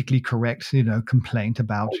of politically correct, complaint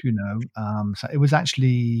about, so it was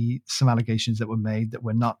actually some allegations that were made that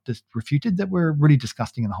were not just refuted, that were really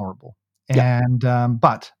disgusting and horrible. Yeah. And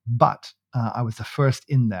but I was the first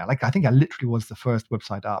in there. Like, I think I literally was the first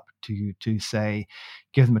website up to say,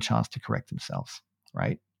 give them a chance to correct themselves,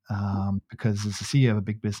 right? Because as a CEO of a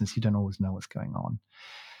big business, you don't always know what's going on.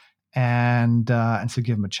 And so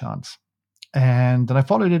give them a chance. And then I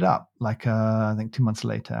followed it up, like I think 2 months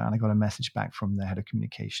later, and I got a message back from the head of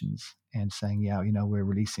communications and saying, yeah, we're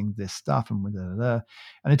releasing this stuff, and and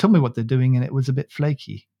they told me what they're doing, and it was a bit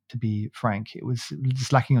flaky, to be frank. It was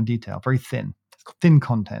just lacking on detail, very thin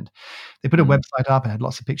content. They put a website up and had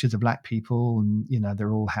lots of pictures of black people, and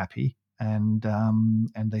they're all happy. And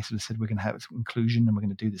they sort of said, we're going to have inclusion, and we're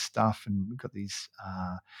going to do this stuff, and we've got these,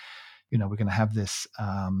 we're going to have this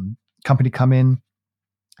company come in,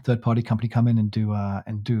 third-party company come in and do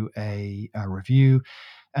a review,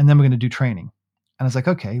 and then we're going to do training. And I was like,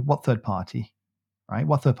 okay, what third party, right?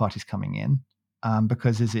 What third party's coming in?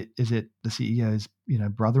 Because is it the CEO's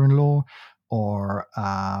brother-in-law, or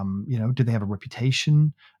do they have a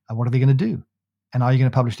reputation? What are they going to do? And are you going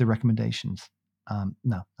to publish their recommendations?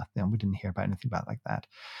 No, we didn't hear about anything about like that.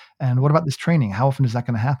 And what about this training? How often is that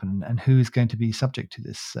going to happen? And who is going to be subject to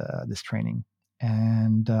this training?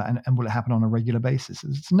 And will it happen on a regular basis?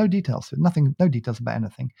 There's no details. No details about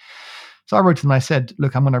anything. So I wrote to them. I said,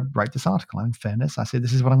 look, I'm going to write this article. And in fairness, I said,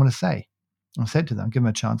 this is what I'm going to say. I said to them, give them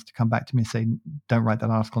a chance to come back to me and say, don't write that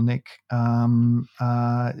article, Nick. Let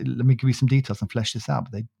me give you some details and flesh this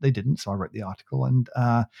out. But they didn't. So I wrote the article and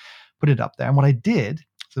put it up there. And what I did,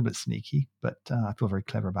 it's a bit sneaky, but I feel very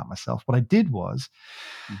clever about myself. What I did was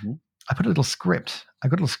I put a little script. I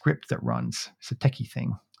got a little script that runs. It's a techie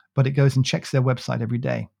thing, but it goes and checks their website every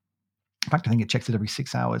day. In fact, I think it checks it every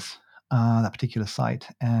 6 hours, that particular site.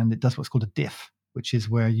 And it does what's called a diff, which is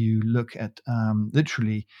where you look at,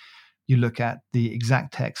 literally, you look at the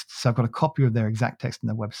exact text. So I've got a copy of their exact text on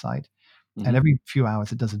their website. And every few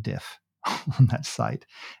hours, it does a diff. on that site,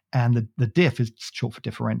 and the diff is short for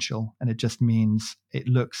differential, and it just means it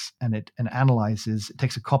looks and it analyzes. It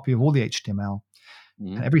takes a copy of all the HTML,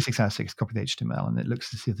 and every 6 hours takes a copy of the HTML, and it looks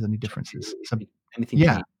to see if there's any differences. So anything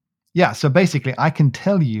yeah, changed. yeah. So basically, I can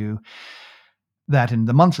tell you that in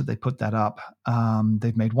the months that they put that up,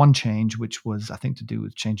 they've made one change, which was, I think, to do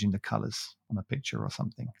with changing the colors on a picture or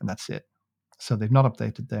something, and that's it. So they've not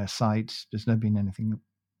updated their site. There's not been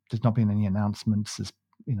any announcements,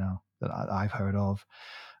 that I've heard of.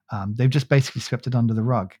 They've just basically swept it under the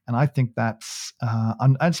rug, and I think that's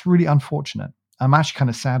really unfortunate. I'm actually kind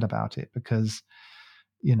of sad about it because,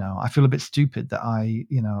 I feel a bit stupid that I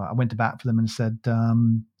went to bat for them and said,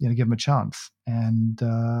 give them a chance, and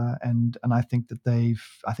I think that they've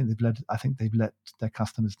let their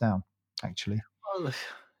customers down, actually. Well,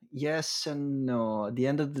 yes and no. At the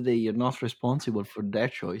end of the day, you're not responsible for their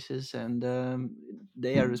choices, and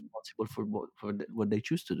they are responsible for what they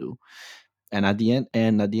choose to do. And at the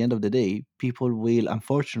end of the day, people will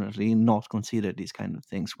unfortunately not consider these kind of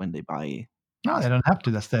things when they buy. No, they don't have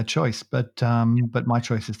to. That's their choice. But my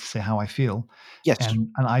choice is to say how I feel, Yes,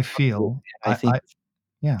 and I feel I think.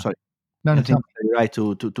 yeah. Sorry, No, I no, tell think you're right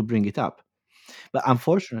to bring it up. But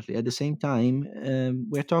unfortunately, at the same time,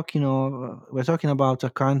 we're talking about a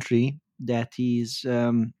country that is,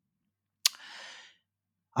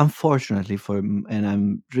 unfortunately and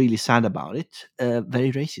I'm really sad about it,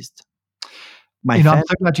 very racist. My I'm family,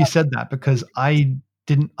 so glad you said that because I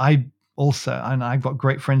also, and I've got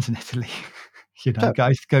great friends in Italy. I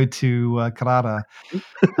used to go to Carrara.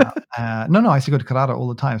 No, I used to go to Carrara all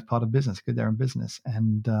the time as part of business. Go there in business,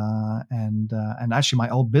 and actually, my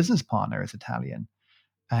old business partner is Italian,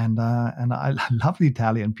 and I love the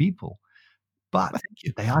Italian people, but thank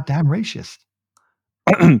you. they are damn racist.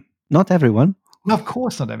 Not everyone, No, of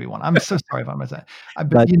course not everyone. I'm so sorry if I missed that. But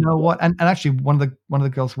but you know what? And actually, one of the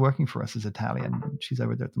girls working for us is Italian. She's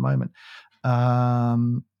over there at the moment.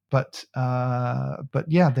 But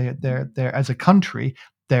yeah, they're as a country,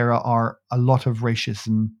 there are a lot of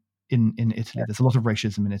racism in Italy. There's a lot of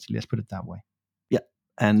racism in Italy. Let's put it that way. yeah,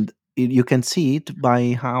 and you can see it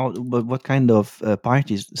by what kind of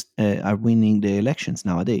parties are winning the elections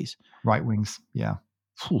nowadays. Right wings, yeah.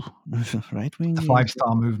 Right wing The is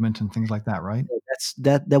 5-star movement and things like that, right?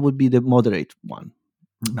 that would be the moderate one.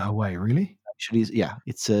 No way, really? Actually, yeah,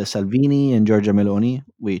 it's Salvini and Giorgia Meloni,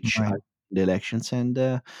 which Right. are the elections, and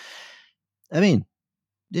I mean,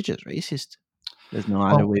 they're just racist. There's no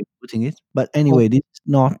other Well, way of putting it. But anyway, this is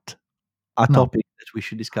not a no. topic that we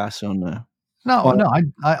should discuss on. No,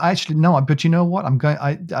 I actually no. But you know what?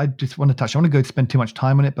 I just want to touch. I want to go spend too much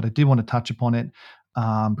time on it, but I do want to touch upon it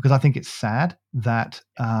because I think it's sad that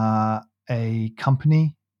a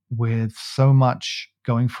company with so much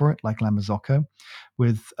going for it, like La Marzocco,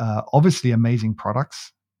 with obviously amazing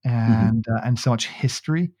products and so much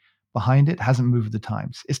history behind it, hasn't moved the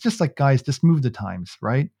times. It's just like, guys, just move the times,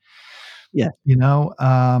 right? Yeah,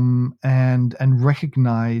 And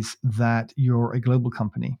recognize that you're a global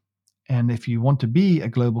company. And if you want to be a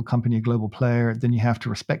global company, a global player, then you have to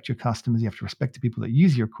respect your customers. You have to respect the people that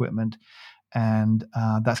use your equipment, and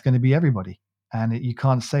that's going to be everybody. And you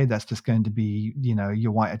can't say that's just going to be,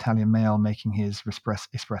 your white Italian male making his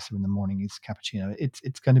espresso in the morning, his cappuccino.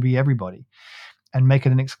 It's going to be everybody, and make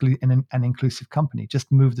it an inclusive company.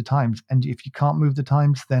 Just move the times. And if you can't move the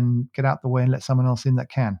times, then get out the way and let someone else in that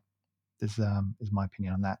can. Is my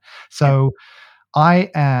opinion on that. So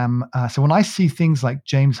I am. So when I see things like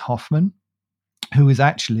James Hoffman, who is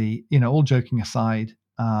actually, all joking aside,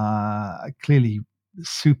 clearly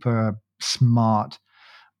super smart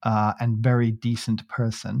and very decent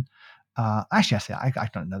person. Actually, I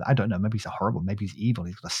don't know. I don't know. Maybe he's horrible. Maybe he's evil.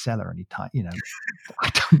 He's got a cellar and I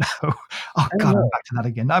don't know. Oh God, I'm back to that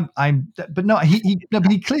again. But no,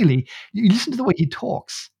 but he clearly. You listen to the way he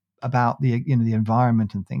talks about the the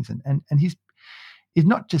environment and things, and he's. It's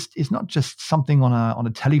not just something on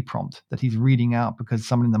a teleprompt that he's reading out because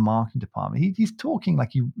someone in the marketing department. He's talking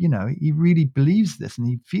like he really believes this and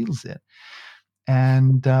he feels it,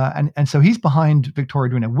 and so he's behind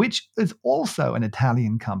Victoria Arduino, which is also an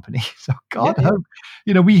Italian company. So God hope,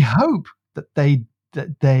 we hope that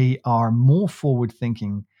they are more forward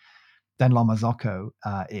thinking than La Marzocco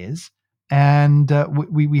is. And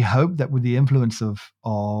we hope that with the influence of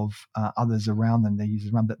others around them, their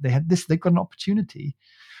users around, that they've got an opportunity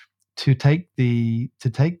to take the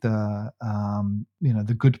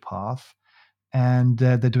the good path, and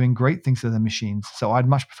they're doing great things with their machines. So I'd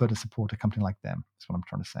much prefer to support a company like them. That's what I'm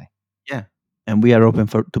trying to say. Yeah, and we are open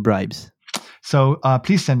to bribes. So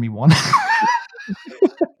please send me one.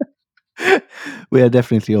 We are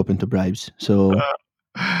definitely open to bribes. So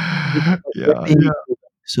yeah.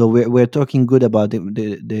 So we're talking good about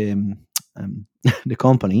the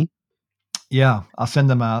company. Yeah, I'll send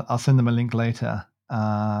them a link later,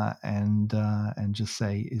 and just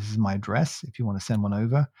say this is my address if you want to send one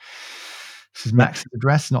over. This is Max's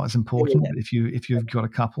address, not as important, but if you've got a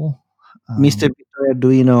couple. Mr. Vittorio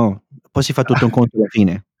Arduino, poi si fa tutto un conto alla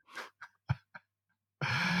fine.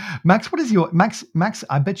 Max, what is your Max?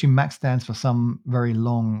 I bet you Max stands for some very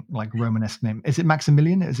long, like Romanesque name. Is it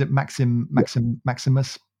Maximilian? Is it Maximus?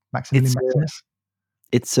 Maximilian Maximus?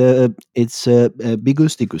 It's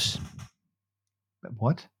Bigus Dicus.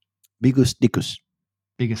 What? Bigus Dicus.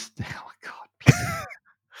 Biggest. Oh my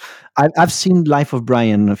God. I've seen Life of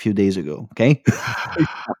Brian a few days ago. Okay.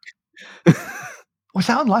 Was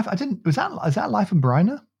that on Life? I didn't. Is that Life of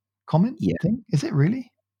Brian? Comment thing? Is it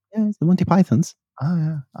really? Yeah, it's the Monty Pythons. Oh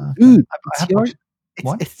yeah. Okay. Dude,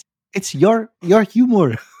 it's your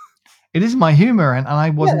humor. It is my humor, and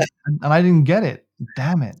I wasn't, and I didn't get it.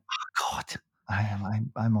 Damn it! Oh, God,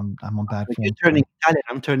 I'm on bad form. You're turning Italian.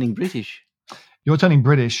 I'm turning British. You're turning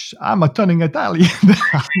British. I'm turning Italian.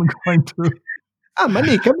 I'm going to. I'm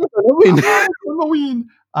gonna win.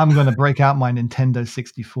 I'm going to break out my Nintendo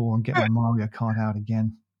 64 and get my Mario Kart out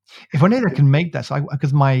again. If only they can make that. So,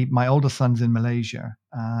 because my older son's in Malaysia,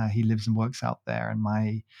 he lives and works out there, and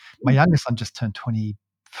my younger son just turned 20.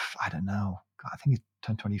 I don't know. I think he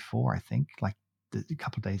turned 24. I think like a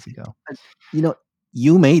couple of days ago.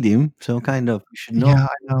 You made him, so kind of you should know. Yeah,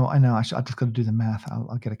 I know. I just got to do the math.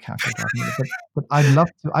 I'll get a calculator. but I'd love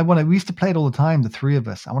to. We used to play it all the time, the three of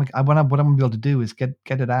us. What I'm going to be able to do is get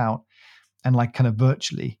it out and like kind of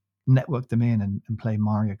virtually network them in and play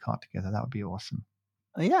Mario Kart together. That would be awesome.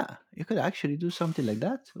 Yeah, you could actually do something like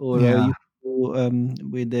that, or you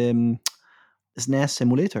could, with SNES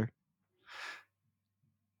emulator.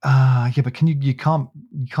 Yeah, but you can't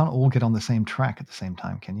all get on the same track at the same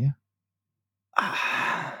time, can you?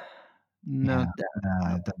 No,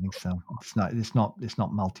 I don't think so. It's not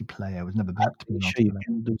multiplayer. It was never built to be multiplayer. Sure you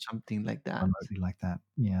can do something like that. Remotely like that.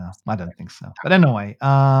 Yeah, I don't think so. But anyway,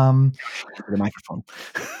 the microphone.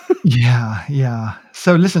 Yeah.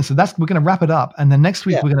 So listen, we're going to wrap it up, and then next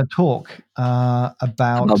week we're going to talk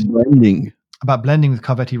about blending. About blending with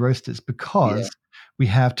Carvetti roasters, because we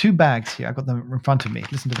have two bags here. I've got them in front of me.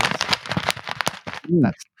 Listen to this.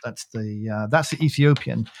 That's the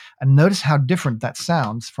Ethiopian, and notice how different that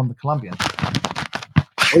sounds from the Colombian.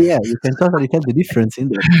 Oh yeah, you can totally tell the difference in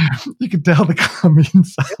there. You can tell the Colombian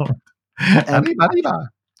sound.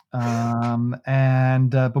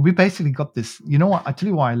 But we basically got this. You know what? I tell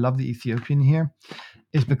you why I love the Ethiopian here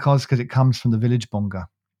is because it comes from the village Bonga.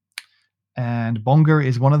 And Bonga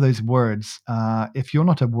is one of those words. If you're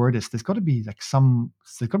not a wordist, there's got to be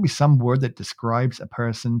some word that describes a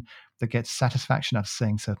person that gets satisfaction out of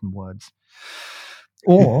saying certain words,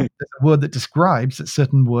 or there's a word that describes that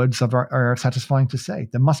certain words are satisfying to say.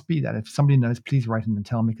 There must be that. If somebody knows, please write in and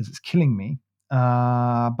tell me, because it's killing me.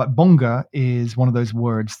 But Bonga is one of those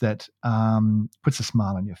words that puts a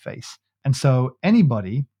smile on your face. And so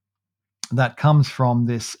anybody that comes from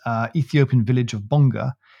this Ethiopian village of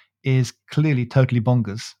Bonga is clearly totally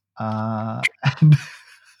bonkers. And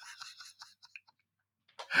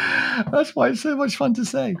that's why it's so much fun to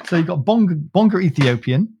say. So you've got Bonga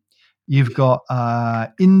Ethiopian, you've got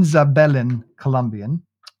Inzabelen Colombian,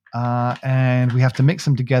 and we have to mix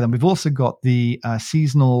them together. We've also got the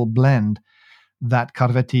seasonal blend that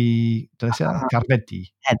Carvetti, did I say that?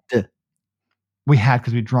 Carvetti. We had,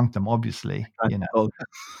 because we drunk them, obviously. That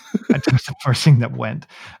was the first thing that went.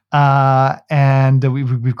 And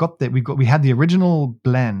we had the original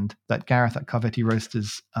blend that Gareth at Carvetti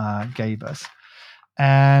Roasters gave us,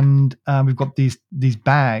 and we've got these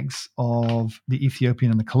bags of the Ethiopian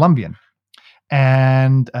and the Colombian,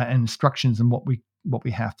 and instructions on what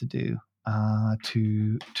we have to do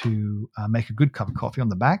to make a good cup of coffee on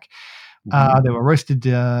the back. They were roasted.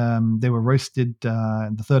 The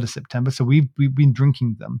 3rd of September. So we've been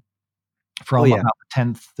drinking them from about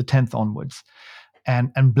the 10th onwards,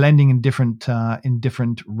 and blending in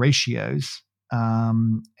different ratios,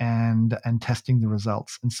 and testing the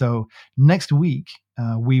results. And so next week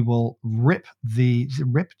we will rip the. Is it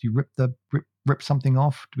rip? Do you rip something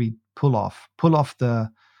off? Do we pull off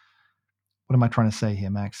the? What am I trying to say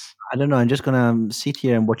here, Max? I don't know. I'm just gonna sit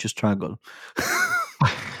here and watch you struggle.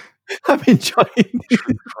 I'm enjoying.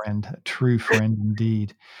 True friend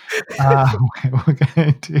indeed. We're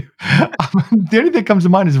going to. The only thing that comes to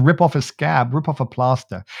mind is rip off a scab, rip off a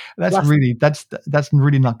plaster. That's really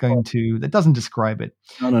not going to. That doesn't describe it.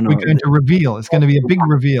 No. We're going to reveal. It's going to be a big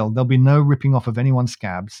reveal. There'll be no ripping off of anyone's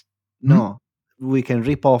scabs. No, we can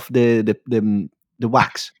rip off the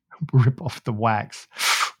wax. Rip off the wax.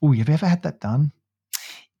 Oh, have you ever had that done?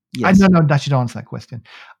 Yes. No, that you don't answer that question.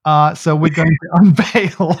 So we're going to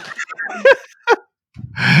unveil.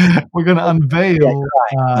 We're going to unveil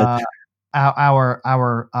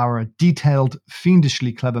our detailed,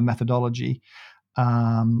 fiendishly clever methodology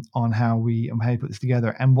on how we put this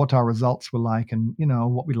together and what our results were like, and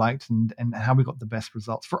what we liked, and how we got the best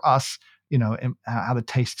results for us. And how the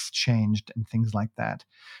tastes changed and things like that.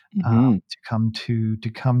 To come to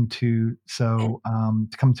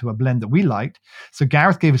a blend that we liked. So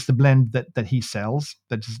Gareth gave us the blend that he sells,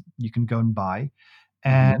 that you can go and buy,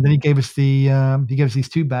 and then he gave us these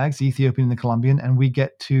two bags, the Ethiopian and the Colombian, and we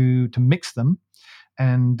get to mix them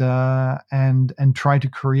and try to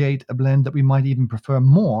create a blend that we might even prefer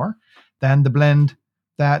more than the blend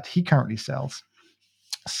that he currently sells.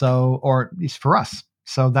 So, or at least for us.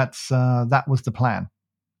 So that was the plan.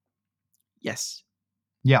 Yes.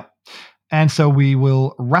 Yeah. And so we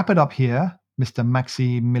will wrap it up here, Mr.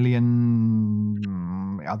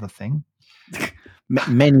 Maximilian other thing.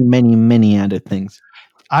 Many other things.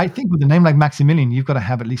 I think with a name like Maximilian, you've got to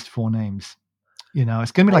have at least 4 names.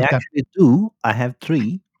 It's going to be like that. I do. I have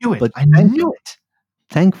 3. I knew it.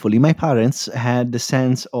 Thankfully, my parents had the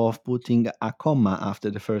sense of putting a comma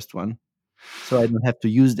after the first one, so I don't have to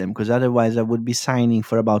use them, because otherwise I would be signing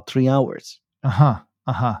for about 3 hours.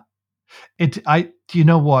 You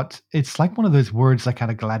know what? It's like one of those words like at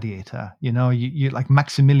a gladiator. You like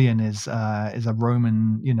Maximilian is a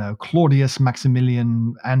Roman. Claudius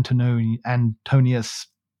Maximilian Antonius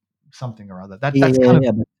something or other. That's kind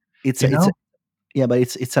of. But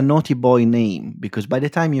it's a naughty boy name, because by the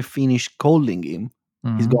time you finish calling him,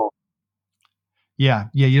 he's gone. Yeah.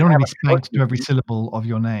 You don't want to be spanked to every syllable of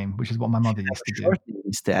your name, which is what my mother used to do.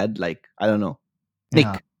 Instead, like, I don't know, Nick.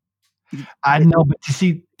 Yeah. I know, but you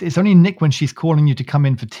see, it's only Nick when she's calling you to come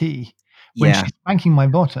in for tea. When she's spanking my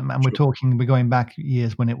bottom, and we're going back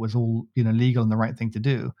years when it was all legal and the right thing to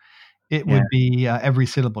do. It would be every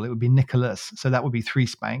syllable. It would be Nicholas. So that would be 3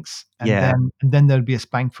 spanks. And then there'd be a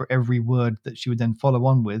spank for every word that she would then follow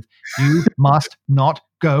on with. You must not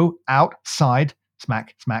go outside.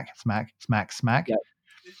 Smack, smack, smack, smack, smack. Yeah.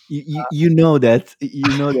 You know that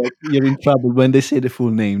you're in trouble when they say the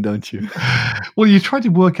full name, don't you? Well, you try to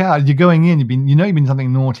work out. You're going in. You've been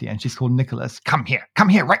something naughty, and she's called Nicholas. Come here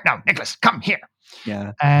right now, Nicholas. Come here.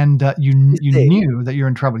 Yeah. And you knew that you're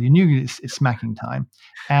in trouble. You knew it's smacking time,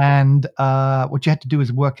 and what you had to do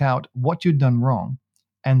is work out what you'd done wrong,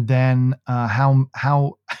 and then how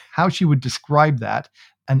she would describe that,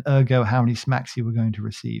 and ergo how many smacks you were going to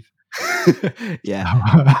receive. Yeah.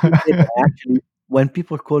 Actually, when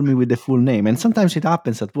people call me with the full name, and sometimes it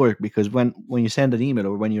happens at work, because when you send an email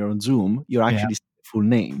or when you're on Zoom, you're actually saying the full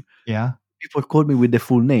name. Yeah. People call me with the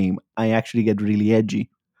full name, I actually get really edgy.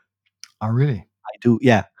 Oh, really? I do.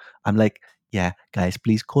 Yeah. I'm like, yeah, guys,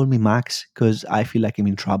 please call me Max, because I feel like I'm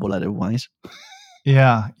in trouble otherwise.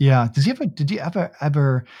 Yeah. Did you ever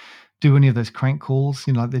do any of those crank calls?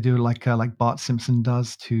 Like they do, like Bart Simpson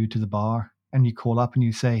does to the bar, and you call up and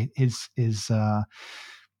you say, is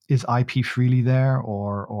IP Freely there,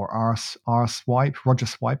 or R Swipe, Roger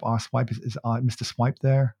Swipe, R Swipe, is Mr. Swipe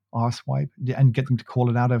there, R Swipe, and get them to call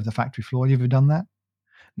it out over the factory floor? You ever done that?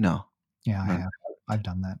 No. Yeah, I have. I've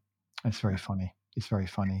done that. It's very funny. It's very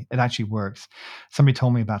funny. It actually works. Somebody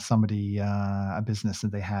told me about a business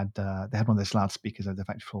that they had one of those loudspeakers over the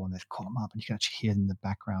factory floor, and they'd call them up, and you can actually hear them in the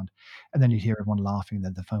background, and then you'd hear everyone laughing, and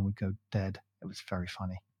then the phone would go dead. It was very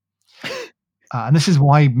funny. And this is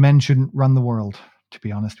why men shouldn't run the world, to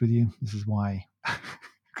be honest with you. This is why,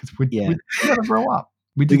 because we never grow up.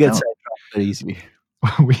 We get sidetracked very easily.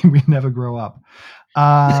 we never grow up.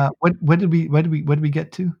 Where did we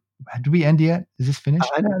get to? Did we end yet? Is this finished?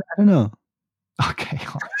 I don't know. Okay.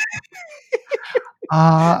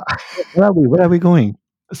 Where are we going?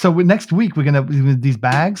 So next week we're gonna, with these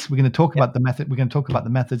bags, we're gonna talk about the method. We're gonna talk about the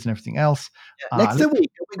methods and everything else. Next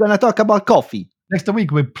week we're gonna talk about coffee. Next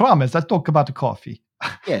week we promise. Let's talk about the coffee.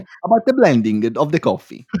 Yeah, about the blending of the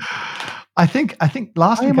coffee. I think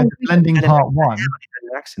last week I did blending part 1.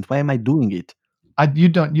 Accent. Why am I doing it? You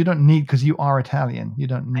don't need, because you are Italian. You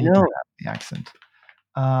don't need to have the accent.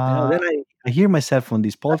 Then I hear myself on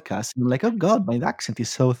this podcast, and I'm like, oh God, my accent is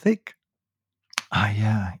so thick.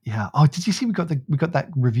 Yeah. Oh, did you see we got that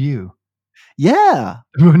review? Yeah.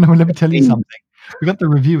 No, let me tell you something. We got the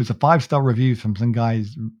review. It's a 5-star review from some guy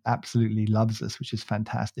who absolutely loves us, which is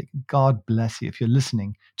fantastic. God bless you. If you're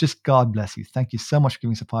listening, just God bless you. Thank you so much for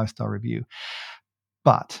giving us a 5-star review.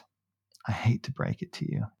 But I hate to break it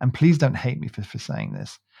to you, and please don't hate me for saying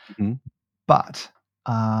this, but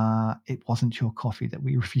it wasn't your coffee that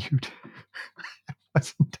we reviewed. It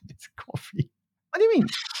wasn't its coffee. What do you mean?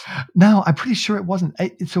 No, I'm pretty sure it wasn't.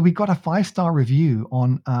 So we got a 5-star review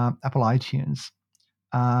on Apple iTunes,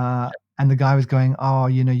 and the guy was going, "Oh,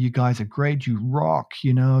 you guys are great. You rock.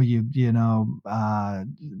 You did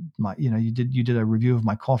a review of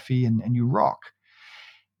my coffee, and you rock."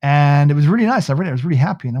 And it was really nice. I read it. I was really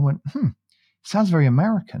happy, and I went, sounds very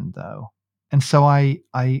American though. And so I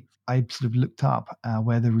sort of looked up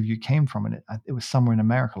where the review came from, and it was somewhere in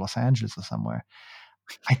America, Los Angeles or somewhere.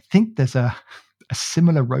 I think there's a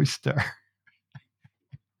similar roaster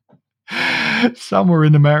somewhere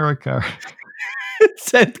in America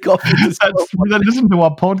Sent coffee to that listened to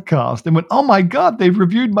our podcast and went, "Oh my God, they've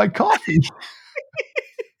reviewed my coffee."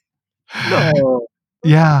 No.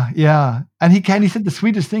 Yeah. And he said the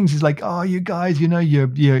sweetest things. He's like, "Oh, you guys, you're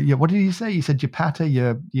what did he say? He said, "You're patter,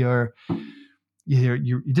 you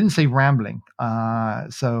didn't say rambling."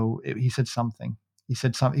 He said something. He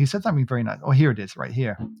said something very nice. Oh, here it is, right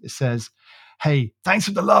here. It says, "Hey, thanks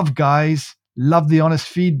for the love, guys. Love the honest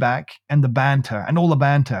feedback and the banter and all the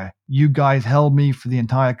banter. You guys held me for the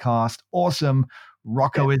entire cast. Awesome.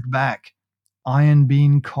 Rocco is back. Iron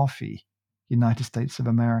Bean Coffee, United States of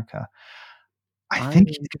America." I think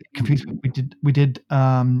he's getting confused. We did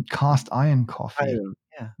cast iron coffee.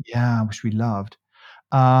 Yeah, which we loved.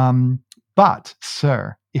 But,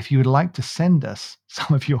 sir, if you would like to send us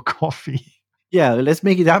some of your coffee, yeah, let's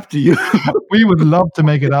make it up to you. we would love to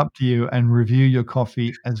make it up to you and review your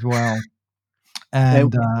coffee as well.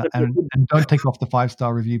 And don't take off the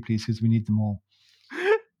 5-star review, please, because we need them all.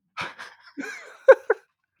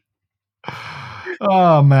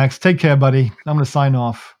 Oh, Max, take care, buddy. I'm going to sign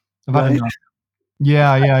off. I've had enough.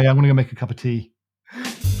 Yeah. I'm going to go make a cup of tea.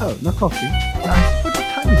 Oh, no coffee. Nice. What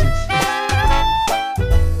time is it?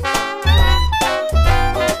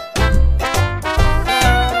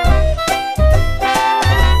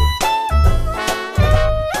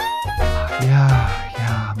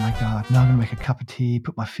 Yeah, my God. Now I'm going to make a cup of tea,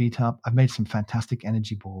 put my feet up. I've made some fantastic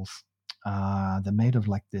energy balls. They're made of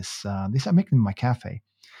like this. These I make them in my cafe.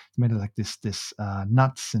 They're made of like this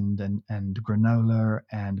nuts and granola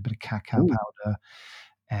and a bit of cacao powder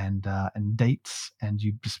and dates, and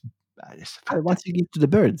you just once you give to the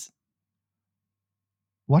birds.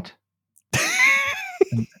 What?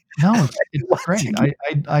 No, it's great.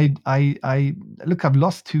 I look. I've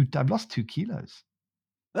lost 2 kilos.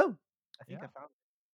 Oh, I think I found.